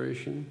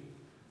administration.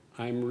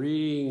 I'm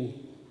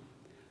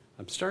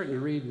starting to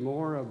read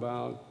more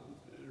about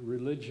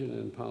religion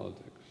and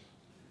politics.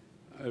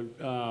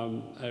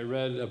 I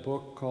read a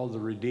book called The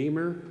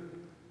Redeemer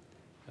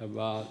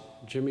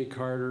about Jimmy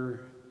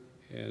Carter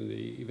and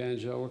the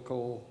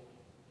evangelical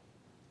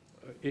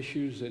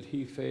issues that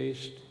he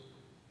faced.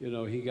 You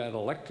know, he got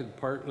elected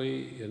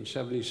partly in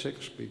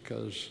 '76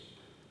 because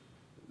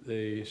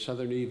the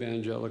Southern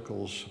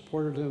evangelicals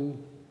supported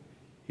him.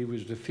 He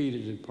was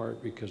defeated in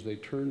part because they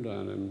turned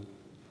on him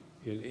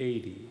in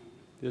 '80.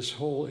 This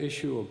whole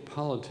issue of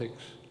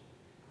politics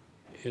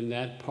in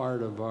that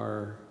part of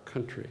our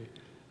country.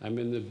 I'm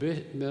in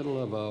the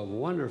middle of a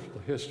wonderful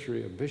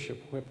history of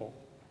Bishop Whipple.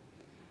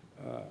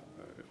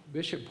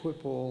 Bishop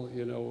Whipple,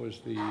 you know, was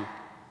the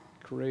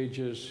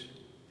courageous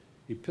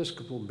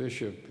Episcopal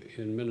bishop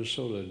in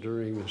Minnesota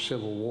during the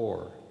Civil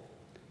War.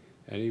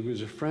 And he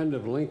was a friend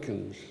of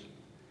Lincoln's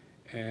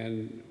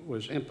and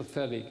was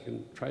empathetic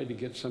and tried to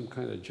get some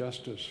kind of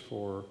justice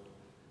for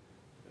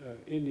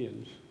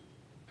Indians.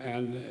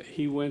 And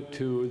he went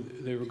to,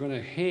 they were going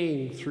to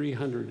hang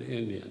 300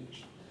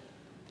 Indians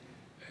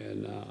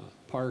in a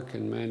park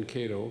in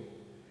Mankato.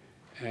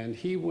 And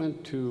he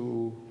went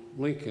to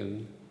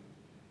Lincoln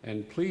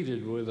and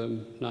pleaded with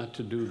him not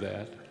to do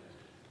that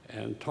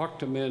and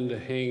talked him into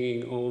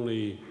hanging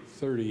only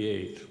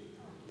 38,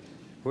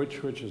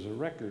 which is a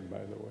record, by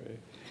the way.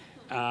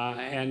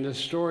 And the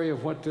story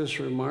of what this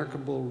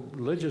remarkable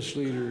religious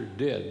leader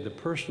did, the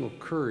personal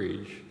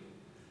courage,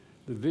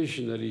 the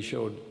vision that he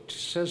showed,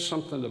 says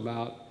something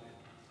about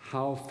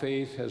how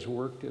faith has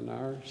worked in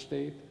our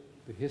state,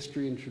 the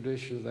history and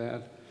tradition of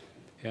that,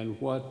 and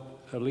what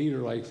a leader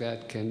like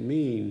that can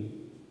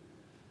mean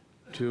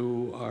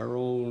to our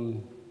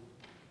own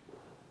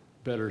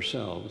better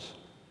selves.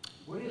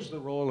 What is the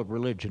role of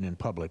religion in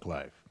public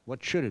life?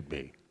 What should it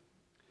be?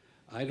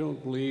 I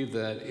don't believe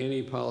that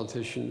any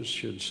politician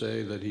should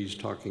say that he's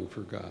talking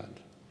for God.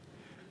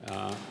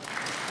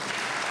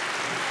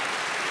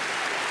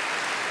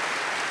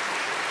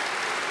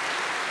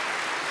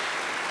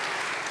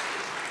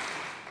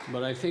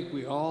 But I think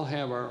we all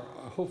have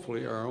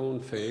hopefully our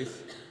own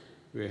faith.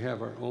 We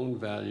have our own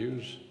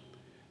values,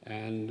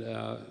 and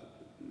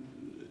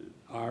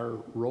our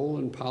role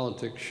in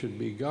politics should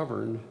be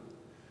governed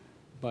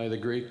by the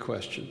great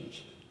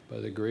questions, by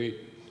the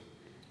great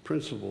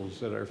principles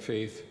that our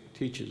faith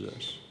teaches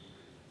us.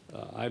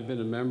 I've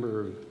been a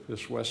member of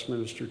this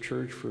Westminster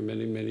Church for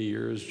many, many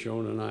years.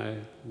 Joan and I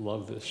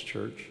love this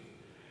church.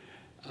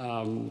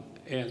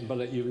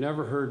 But you've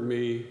never heard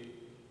me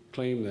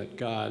claim that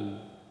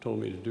God told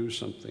me to do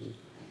something.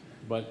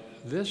 But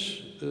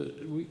there's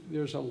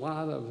a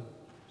lot of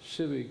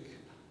civic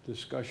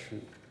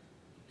discussion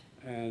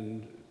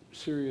and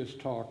serious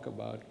talk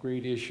about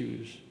great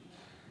issues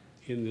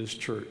in this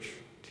church.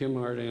 Tim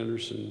Hart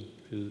Anderson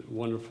is a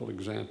wonderful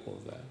example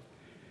of that.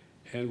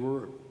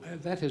 And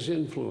that has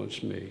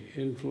influenced me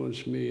in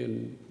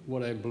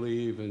what I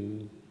believe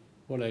and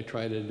what I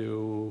try to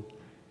do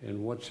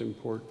and what's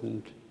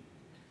important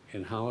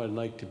and how I'd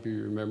like to be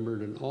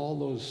remembered and all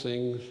those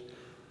things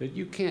that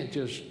you can't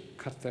just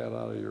cut that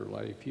out of your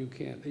life. You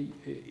can't.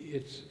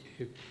 It's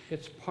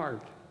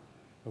part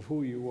of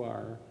who you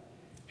are,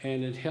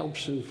 and it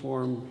helps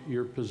inform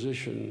your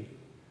position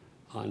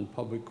on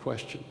public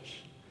questions.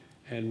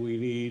 And we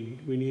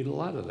need a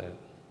lot of that.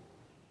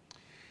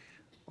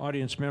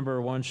 Audience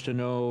member wants to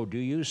know, do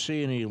you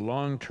see any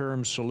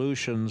long-term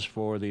solutions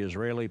for the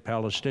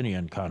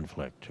Israeli-Palestinian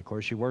conflict? Of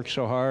course, you worked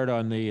so hard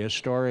on the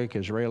historic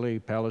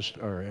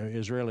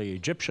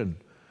Israeli-Egyptian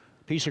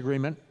peace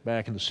agreement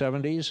back in the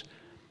 70s.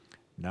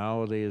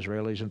 Now the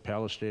Israelis and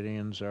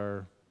Palestinians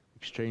are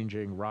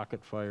exchanging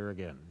rocket fire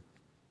again.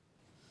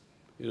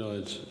 You know,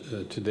 it's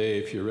today,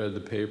 if you read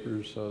the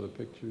papers, saw the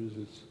pictures,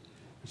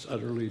 it's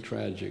utterly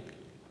tragic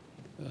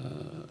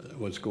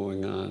what's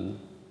going on.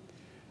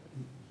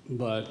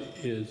 But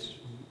it's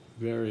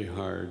very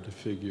hard to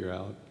figure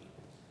out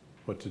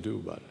what to do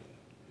about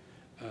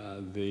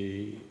it.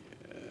 The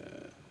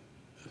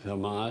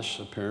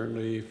Hamas,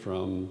 apparently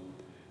from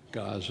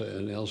Gaza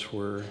and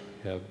elsewhere,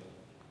 have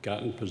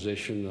gotten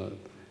possession of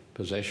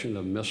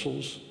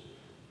missiles,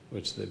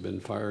 which they've been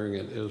firing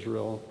at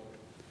Israel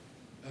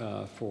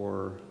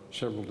for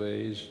several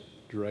days,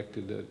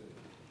 directed at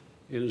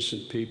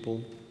innocent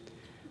people.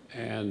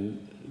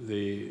 And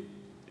the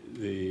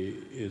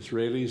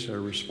Israelis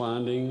are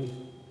responding,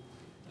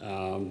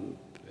 and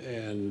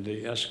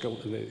the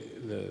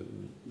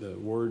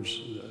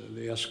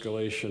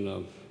escalation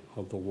of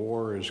the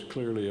war is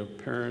clearly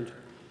apparent.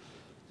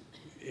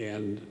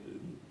 And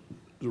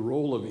the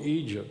role of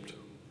Egypt,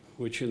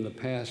 which in the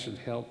past had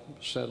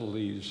helped settle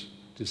these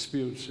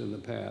disputes in the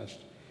past,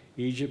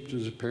 Egypt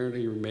is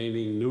apparently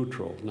remaining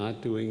neutral,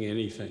 not doing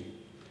anything.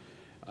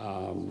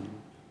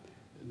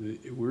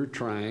 We're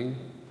trying.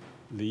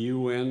 The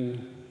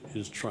UN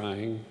is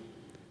trying,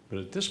 but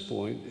at this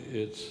point,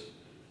 it's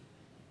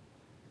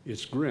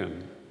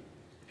grim.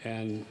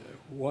 And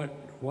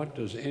what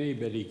does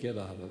anybody get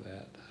out of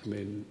that? I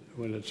mean,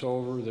 when it's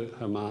over, the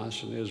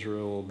Hamas and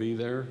Israel will be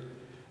there.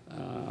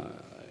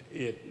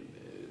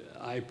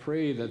 I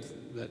pray that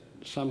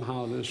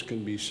somehow this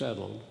can be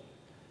settled.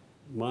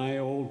 My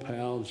old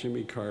pal,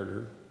 Jimmy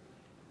Carter,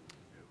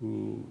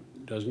 who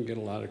doesn't get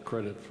a lot of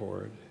credit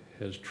for it,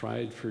 has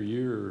tried for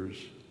years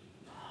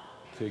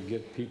to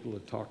get people to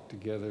talk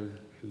together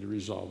and to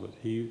resolve it.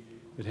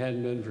 If it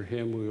hadn't been for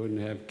him, we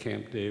wouldn't have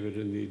Camp David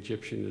and the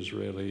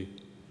Egyptian-Israeli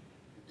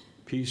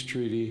peace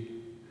treaty.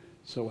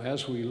 So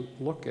as we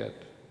look at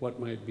what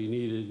might be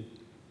needed,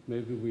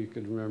 maybe we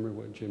could remember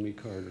what Jimmy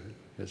Carter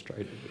has tried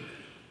to do.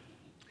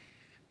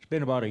 It's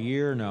been about a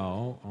year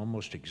now,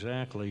 almost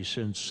exactly,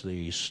 since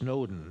the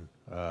Snowden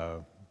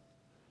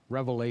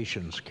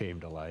revelations came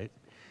to light.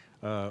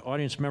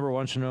 Audience member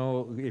wants to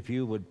know if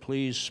you would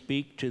please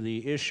speak to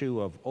the issue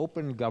of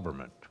open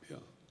government. Yeah.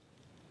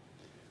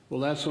 Well,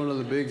 that's one of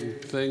the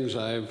big things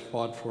I've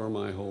fought for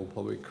my whole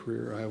public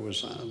career. I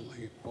was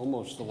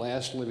almost the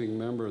last living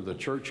member of the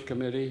church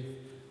committee.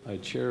 I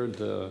chaired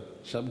the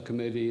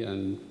subcommittee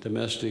on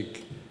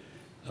domestic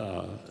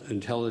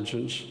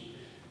intelligence.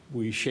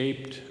 We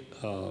shaped,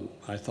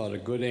 I thought, a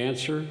good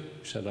answer,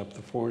 set up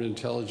the Foreign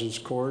Intelligence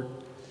Court,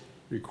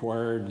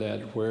 required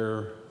that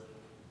where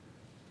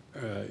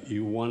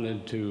you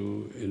wanted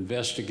to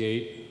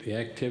investigate the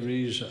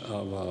activities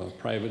of a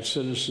private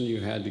citizen, you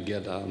had to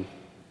get a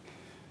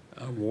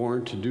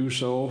warrant to do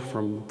so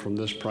from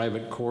this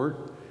private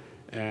court.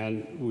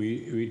 And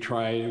we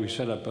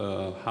set up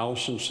a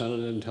House and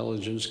Senate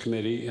Intelligence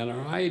Committee, and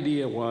our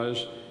idea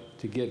was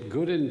to get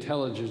good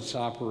intelligence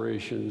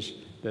operations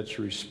that's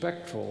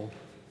respectful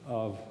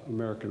of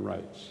American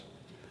rights.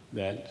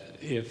 That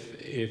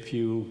if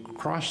you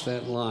cross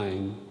that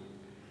line,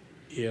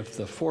 if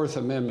the Fourth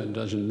Amendment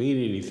doesn't mean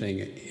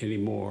anything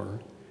anymore,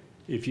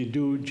 if you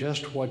do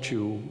just what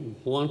you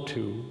want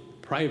to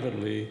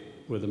privately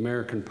with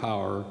American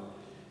power,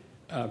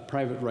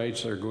 private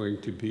rights are going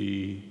to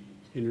be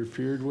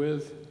interfered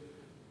with.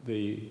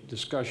 The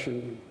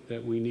discussion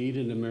that we need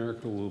in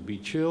America will be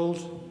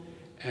chilled,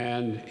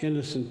 and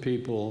innocent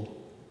people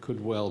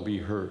could well be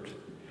hurt,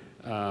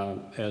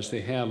 as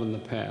they have in the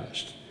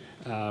past.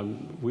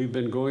 We've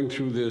been going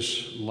through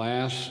this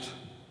last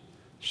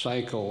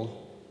cycle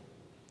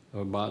of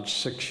about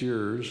 6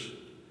 years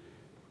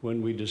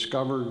when we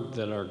discovered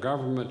that our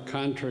government,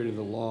 contrary to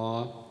the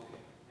law,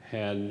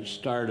 had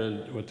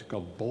started what they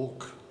call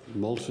bulk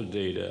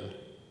multidata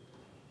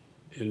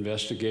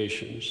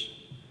investigations,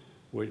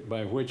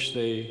 by which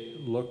they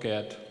look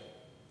at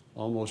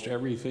almost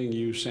everything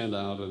you send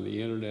out on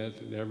the internet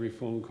and every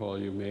phone call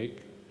you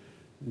make.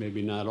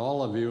 Maybe not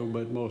all of you,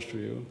 but most of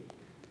you.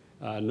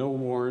 No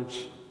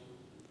warrants,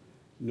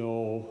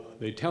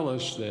 they tell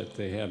us that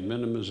they have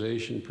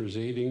minimization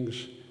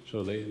proceedings,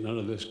 so none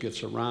of this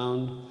gets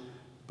around,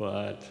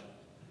 but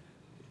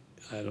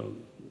I don't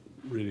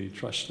really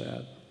trust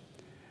that.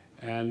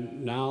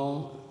 And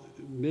now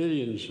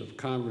millions of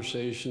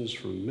conversations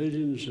from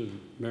millions of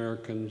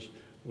Americans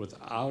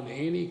without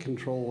any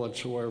control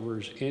whatsoever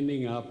is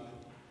ending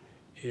up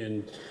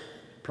in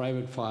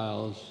private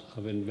files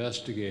of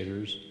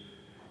investigators,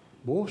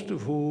 most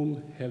of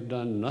whom have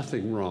done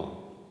nothing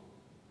wrong,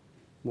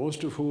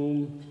 most of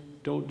whom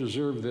don't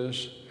deserve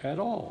this at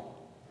all,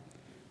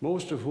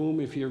 most of whom,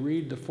 if you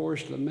read the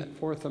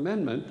Fourth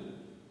Amendment,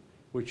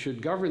 which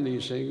should govern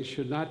these things,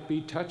 should not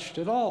be touched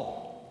at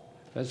all.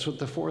 That's what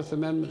the Fourth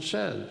Amendment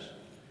says.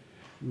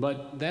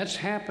 But that's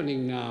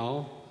happening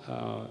now.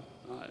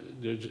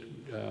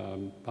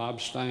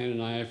 Bob Stein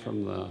and I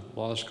from the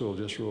law school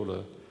just wrote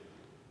an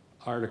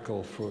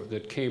article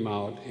that came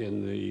out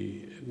in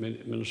the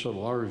Minnesota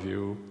Law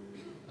Review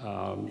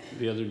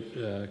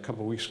a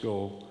couple of weeks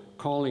ago,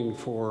 calling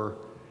for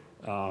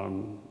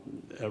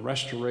a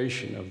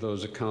restoration of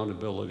those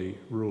accountability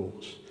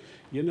rules.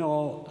 You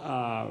know,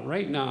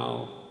 right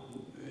now,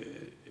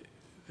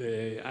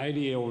 the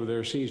idea over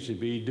there seems to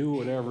be do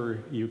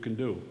whatever you can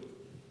do.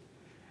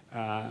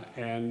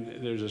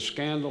 And there's a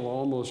scandal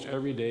almost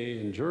every day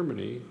in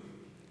Germany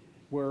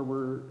where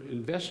we're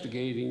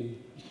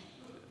investigating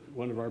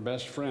one of our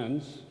best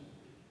friends,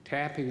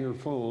 tapping her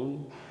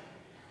phone,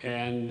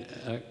 and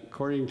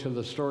according to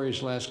the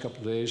stories last couple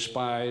of days,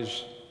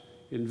 spies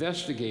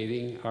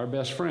investigating our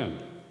best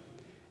friend.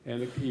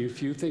 And if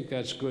you think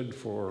that's good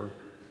for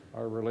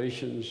our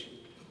relations,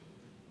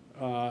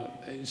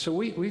 so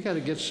we got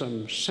to get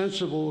some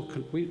sensible,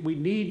 we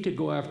need to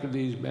go after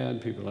these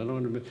bad people, I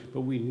don't know,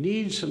 but we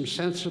need some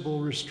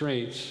sensible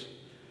restraints.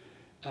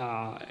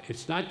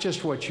 It's not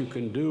just what you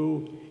can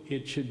do,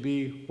 it should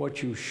be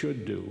what you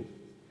should do.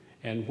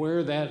 And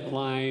where that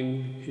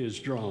line is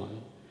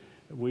drawn,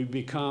 we've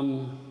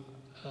become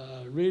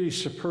really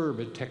superb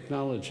at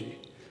technology,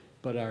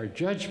 but our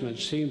judgment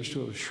seems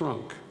to have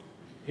shrunk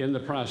in the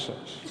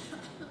process.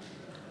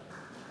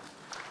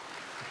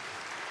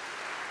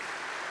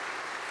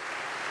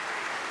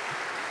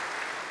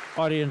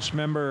 Audience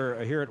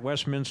member here at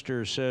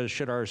Westminster says,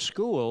 should our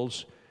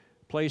schools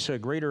place a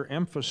greater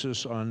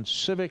emphasis on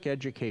civic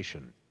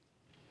education?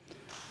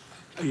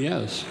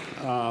 Yes.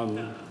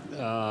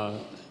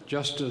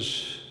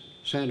 Justice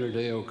Sandra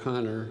Day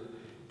O'Connor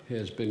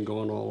has been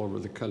going all over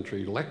the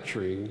country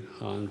lecturing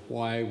on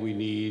why we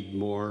need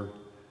more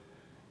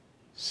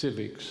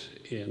civics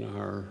in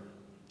our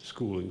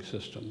schooling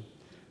system,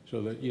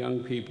 so that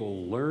young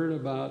people learn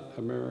about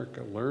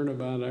America, learn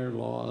about our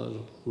laws,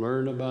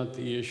 learn about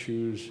the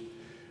issues,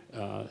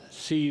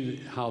 see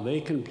how they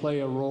can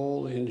play a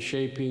role in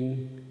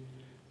shaping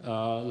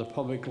the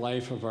public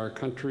life of our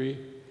country.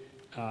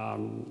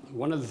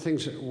 One of the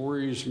things that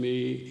worries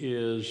me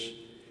is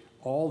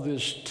all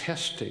this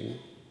testing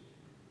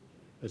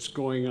that's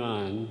going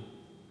on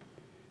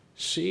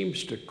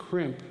seems to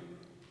crimp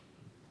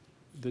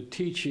the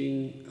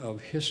teaching of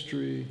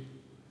history,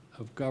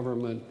 of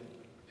government,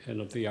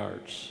 and of the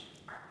arts.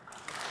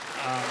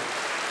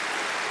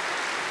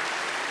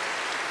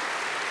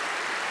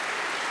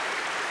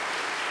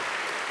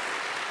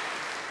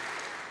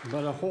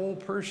 But a whole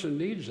person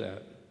needs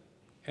that,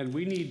 and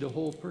we need the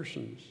whole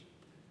persons.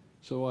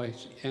 So my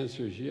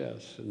answer is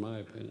yes, in my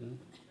opinion.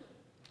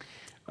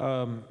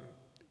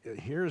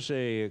 Here's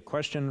a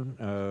question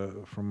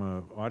from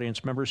an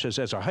audience member. It says,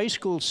 as a high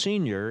school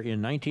senior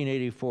in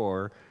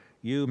 1984,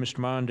 you, Mr.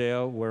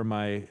 Mondale,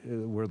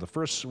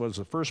 was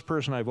the first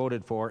person I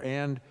voted for,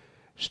 and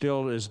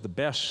still is the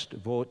best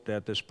vote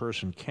that this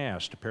person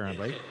cast,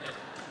 apparently.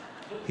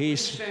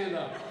 Stand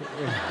up.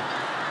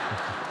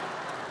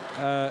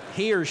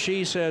 He or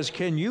she says,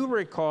 can you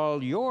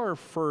recall your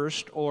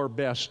first or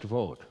best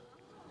vote?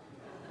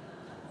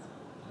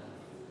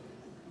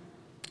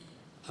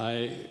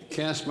 I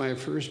cast my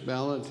first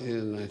ballot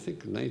in, I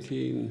think,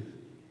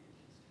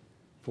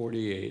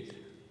 1948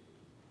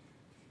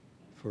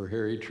 for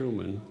Harry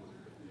Truman,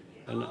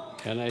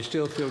 and I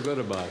still feel good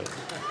about it.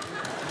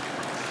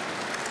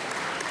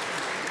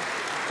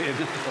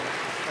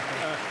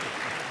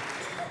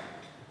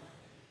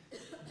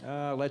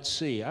 Let's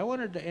see. I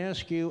wanted to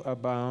ask you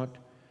about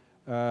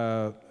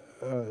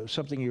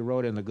something you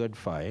wrote in The Good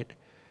Fight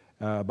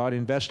about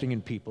investing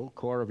in people,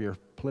 core of your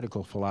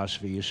political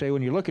philosophy. You say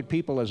when you look at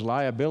people as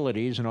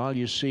liabilities and all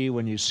you see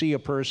when you see a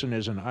person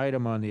as an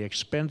item on the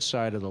expense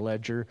side of the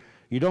ledger,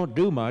 you don't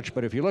do much,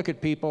 but if you look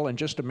at people and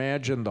just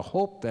imagine the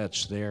hope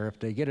that's there, if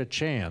they get a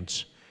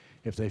chance,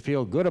 if they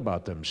feel good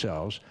about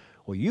themselves,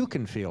 well, you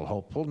can feel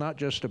hopeful, not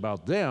just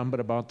about them, but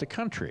about the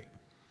country.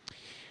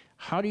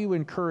 How do you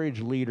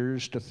encourage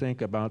leaders to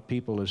think about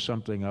people as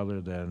something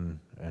other than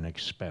an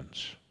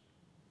expense?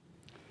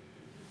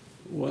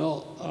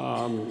 Well,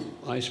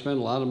 I spent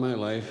a lot of my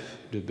life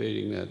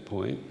debating that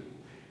point.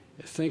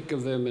 Think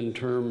of them in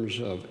terms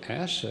of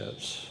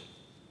assets,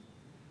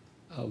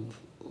 of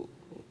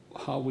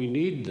how we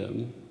need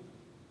them,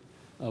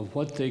 of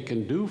what they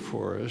can do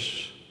for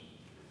us,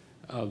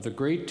 of the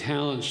great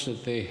talents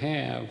that they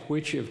have,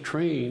 which if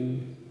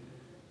trained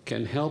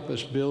can help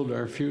us build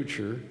our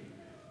future.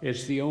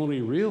 It's the only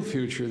real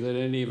future that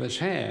any of us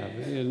have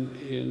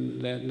in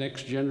that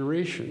next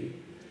generation.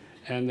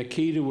 And the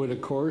key to it, of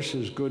course,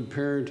 is good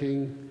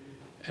parenting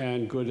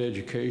and good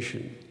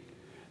education.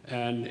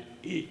 And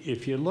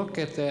if you look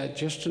at that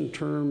just in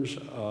terms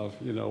of,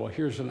 well,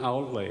 here's an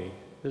outlay,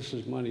 this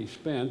is money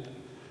spent,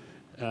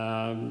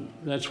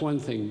 that's one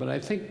thing. But I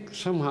think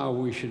somehow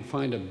we should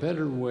find a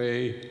better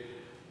way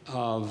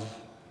of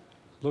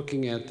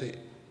looking at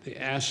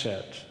the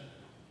asset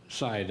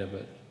side of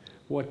it,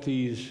 what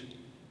these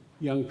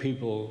young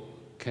people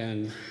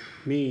can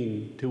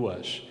mean to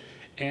us.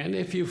 And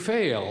if you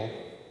fail,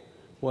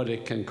 what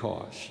it can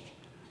cost.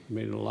 I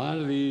mean, a lot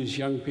of these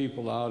young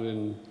people out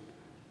in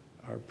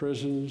our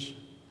prisons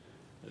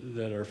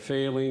that are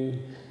failing,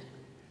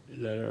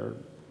 that are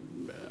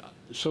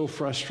so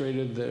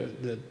frustrated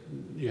that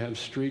you have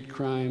street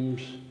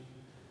crimes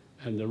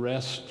and the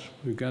rest.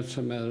 We've got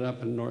some of that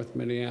up in North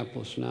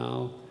Minneapolis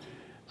now.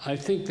 I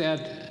think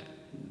that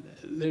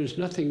there's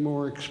nothing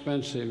more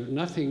expensive,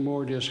 nothing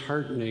more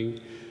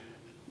disheartening,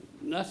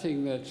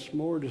 nothing that's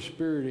more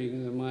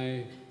dispiriting than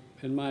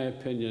in my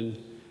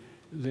opinion,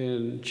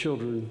 than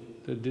children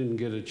that didn't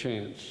get a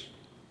chance,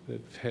 that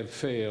have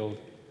failed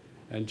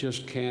and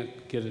just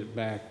can't get it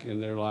back in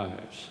their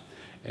lives.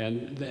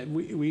 And that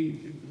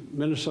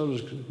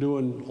Minnesota's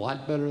doing a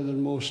lot better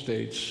than most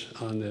states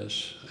on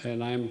this,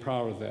 and I'm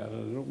proud of that. I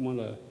don't want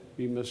to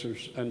be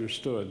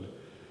misunderstood,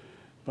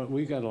 but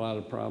we got a lot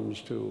of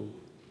problems too.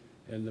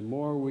 And the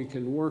more we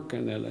can work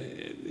on that,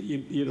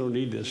 you don't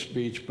need this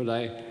speech, but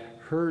I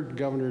heard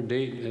Governor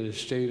Dayton in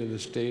his State of the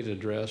State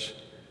address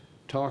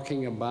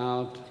talking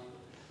about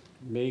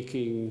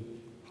making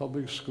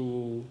public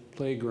school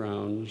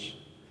playgrounds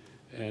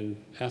and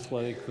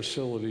athletic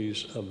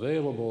facilities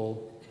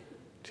available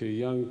to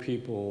young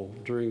people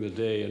during the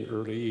day and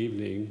early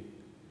evening,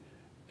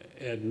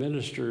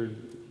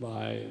 administered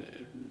by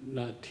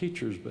not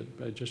teachers, but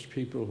by just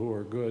people who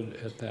are good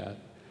at that.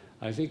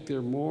 I think there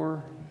are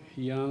more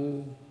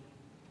young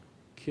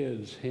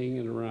kids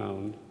hanging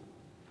around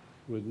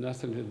with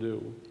nothing to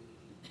do,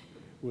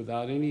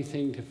 without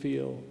anything to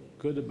feel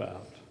good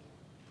about,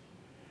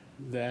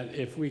 that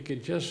if we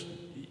could just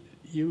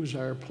use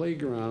our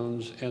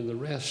playgrounds and the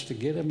rest to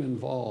get them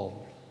involved,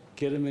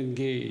 get them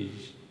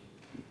engaged,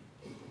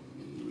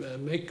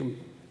 make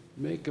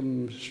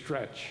them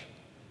stretch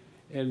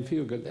and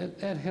feel good.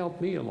 That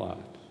helped me a lot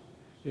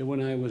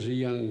when I was a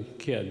young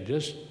kid,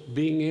 just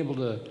being able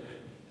to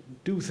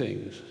do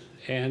things.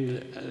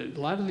 And a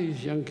lot of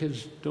these young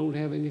kids don't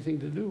have anything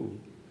to do.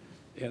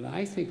 And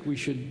I think we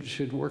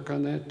should work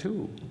on that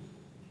too.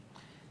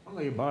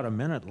 Only about a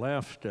minute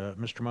left,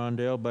 Mr.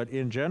 Mondale, but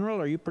in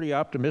general, are you pretty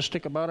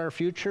optimistic about our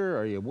future?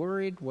 Are you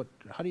worried?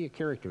 How do you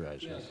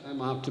characterize it? Yes,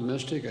 I'm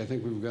optimistic. I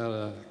think we've got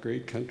a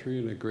great country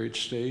and a great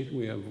state.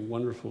 We have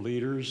wonderful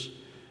leaders.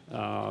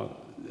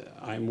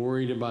 I'm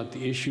worried about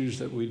the issues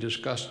that we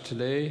discussed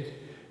today.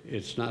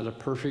 It's not a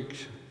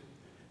perfect,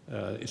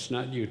 it's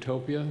not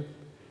utopia.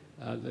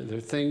 There are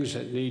things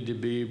that need to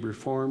be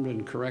reformed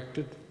and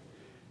corrected.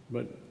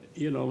 But,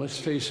 let's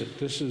face it,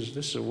 this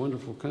is a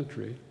wonderful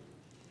country.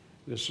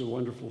 This is a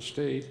wonderful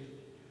state.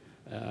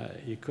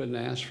 You couldn't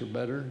ask for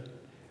better,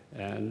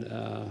 and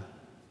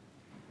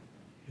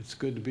it's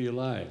good to be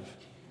alive.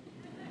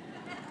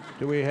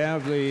 Do we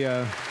have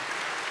the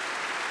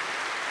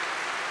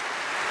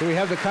Do we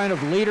have the kind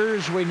of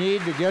leaders we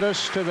need to get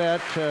us to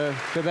that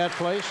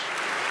place?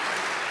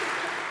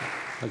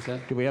 What's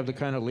that? Do we have the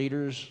kind of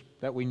leaders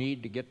that we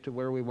need to get to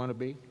where we want to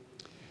be?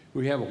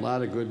 We have a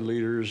lot of good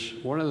leaders.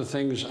 One of the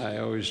things I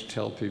always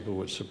tell people,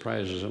 what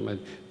surprises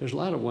them, there's a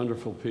lot of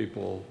wonderful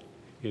people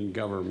in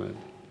government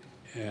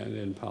and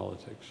in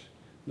politics.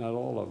 Not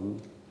all of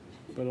them,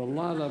 but a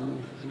lot of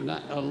them.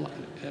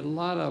 A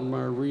lot of them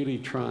are really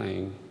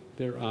trying.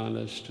 They're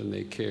honest and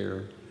they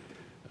care.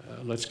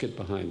 Let's get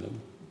behind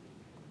them.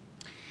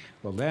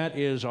 Well, that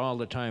is all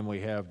the time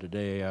we have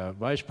today.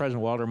 Vice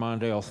President Walter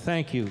Mondale,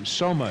 thank you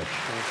so much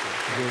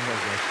for being with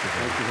us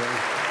today. Thank you very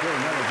much.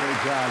 Another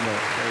great job.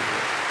 Thank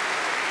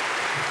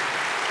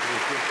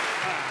you.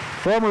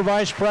 Former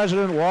Vice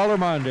President Walter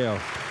Mondale.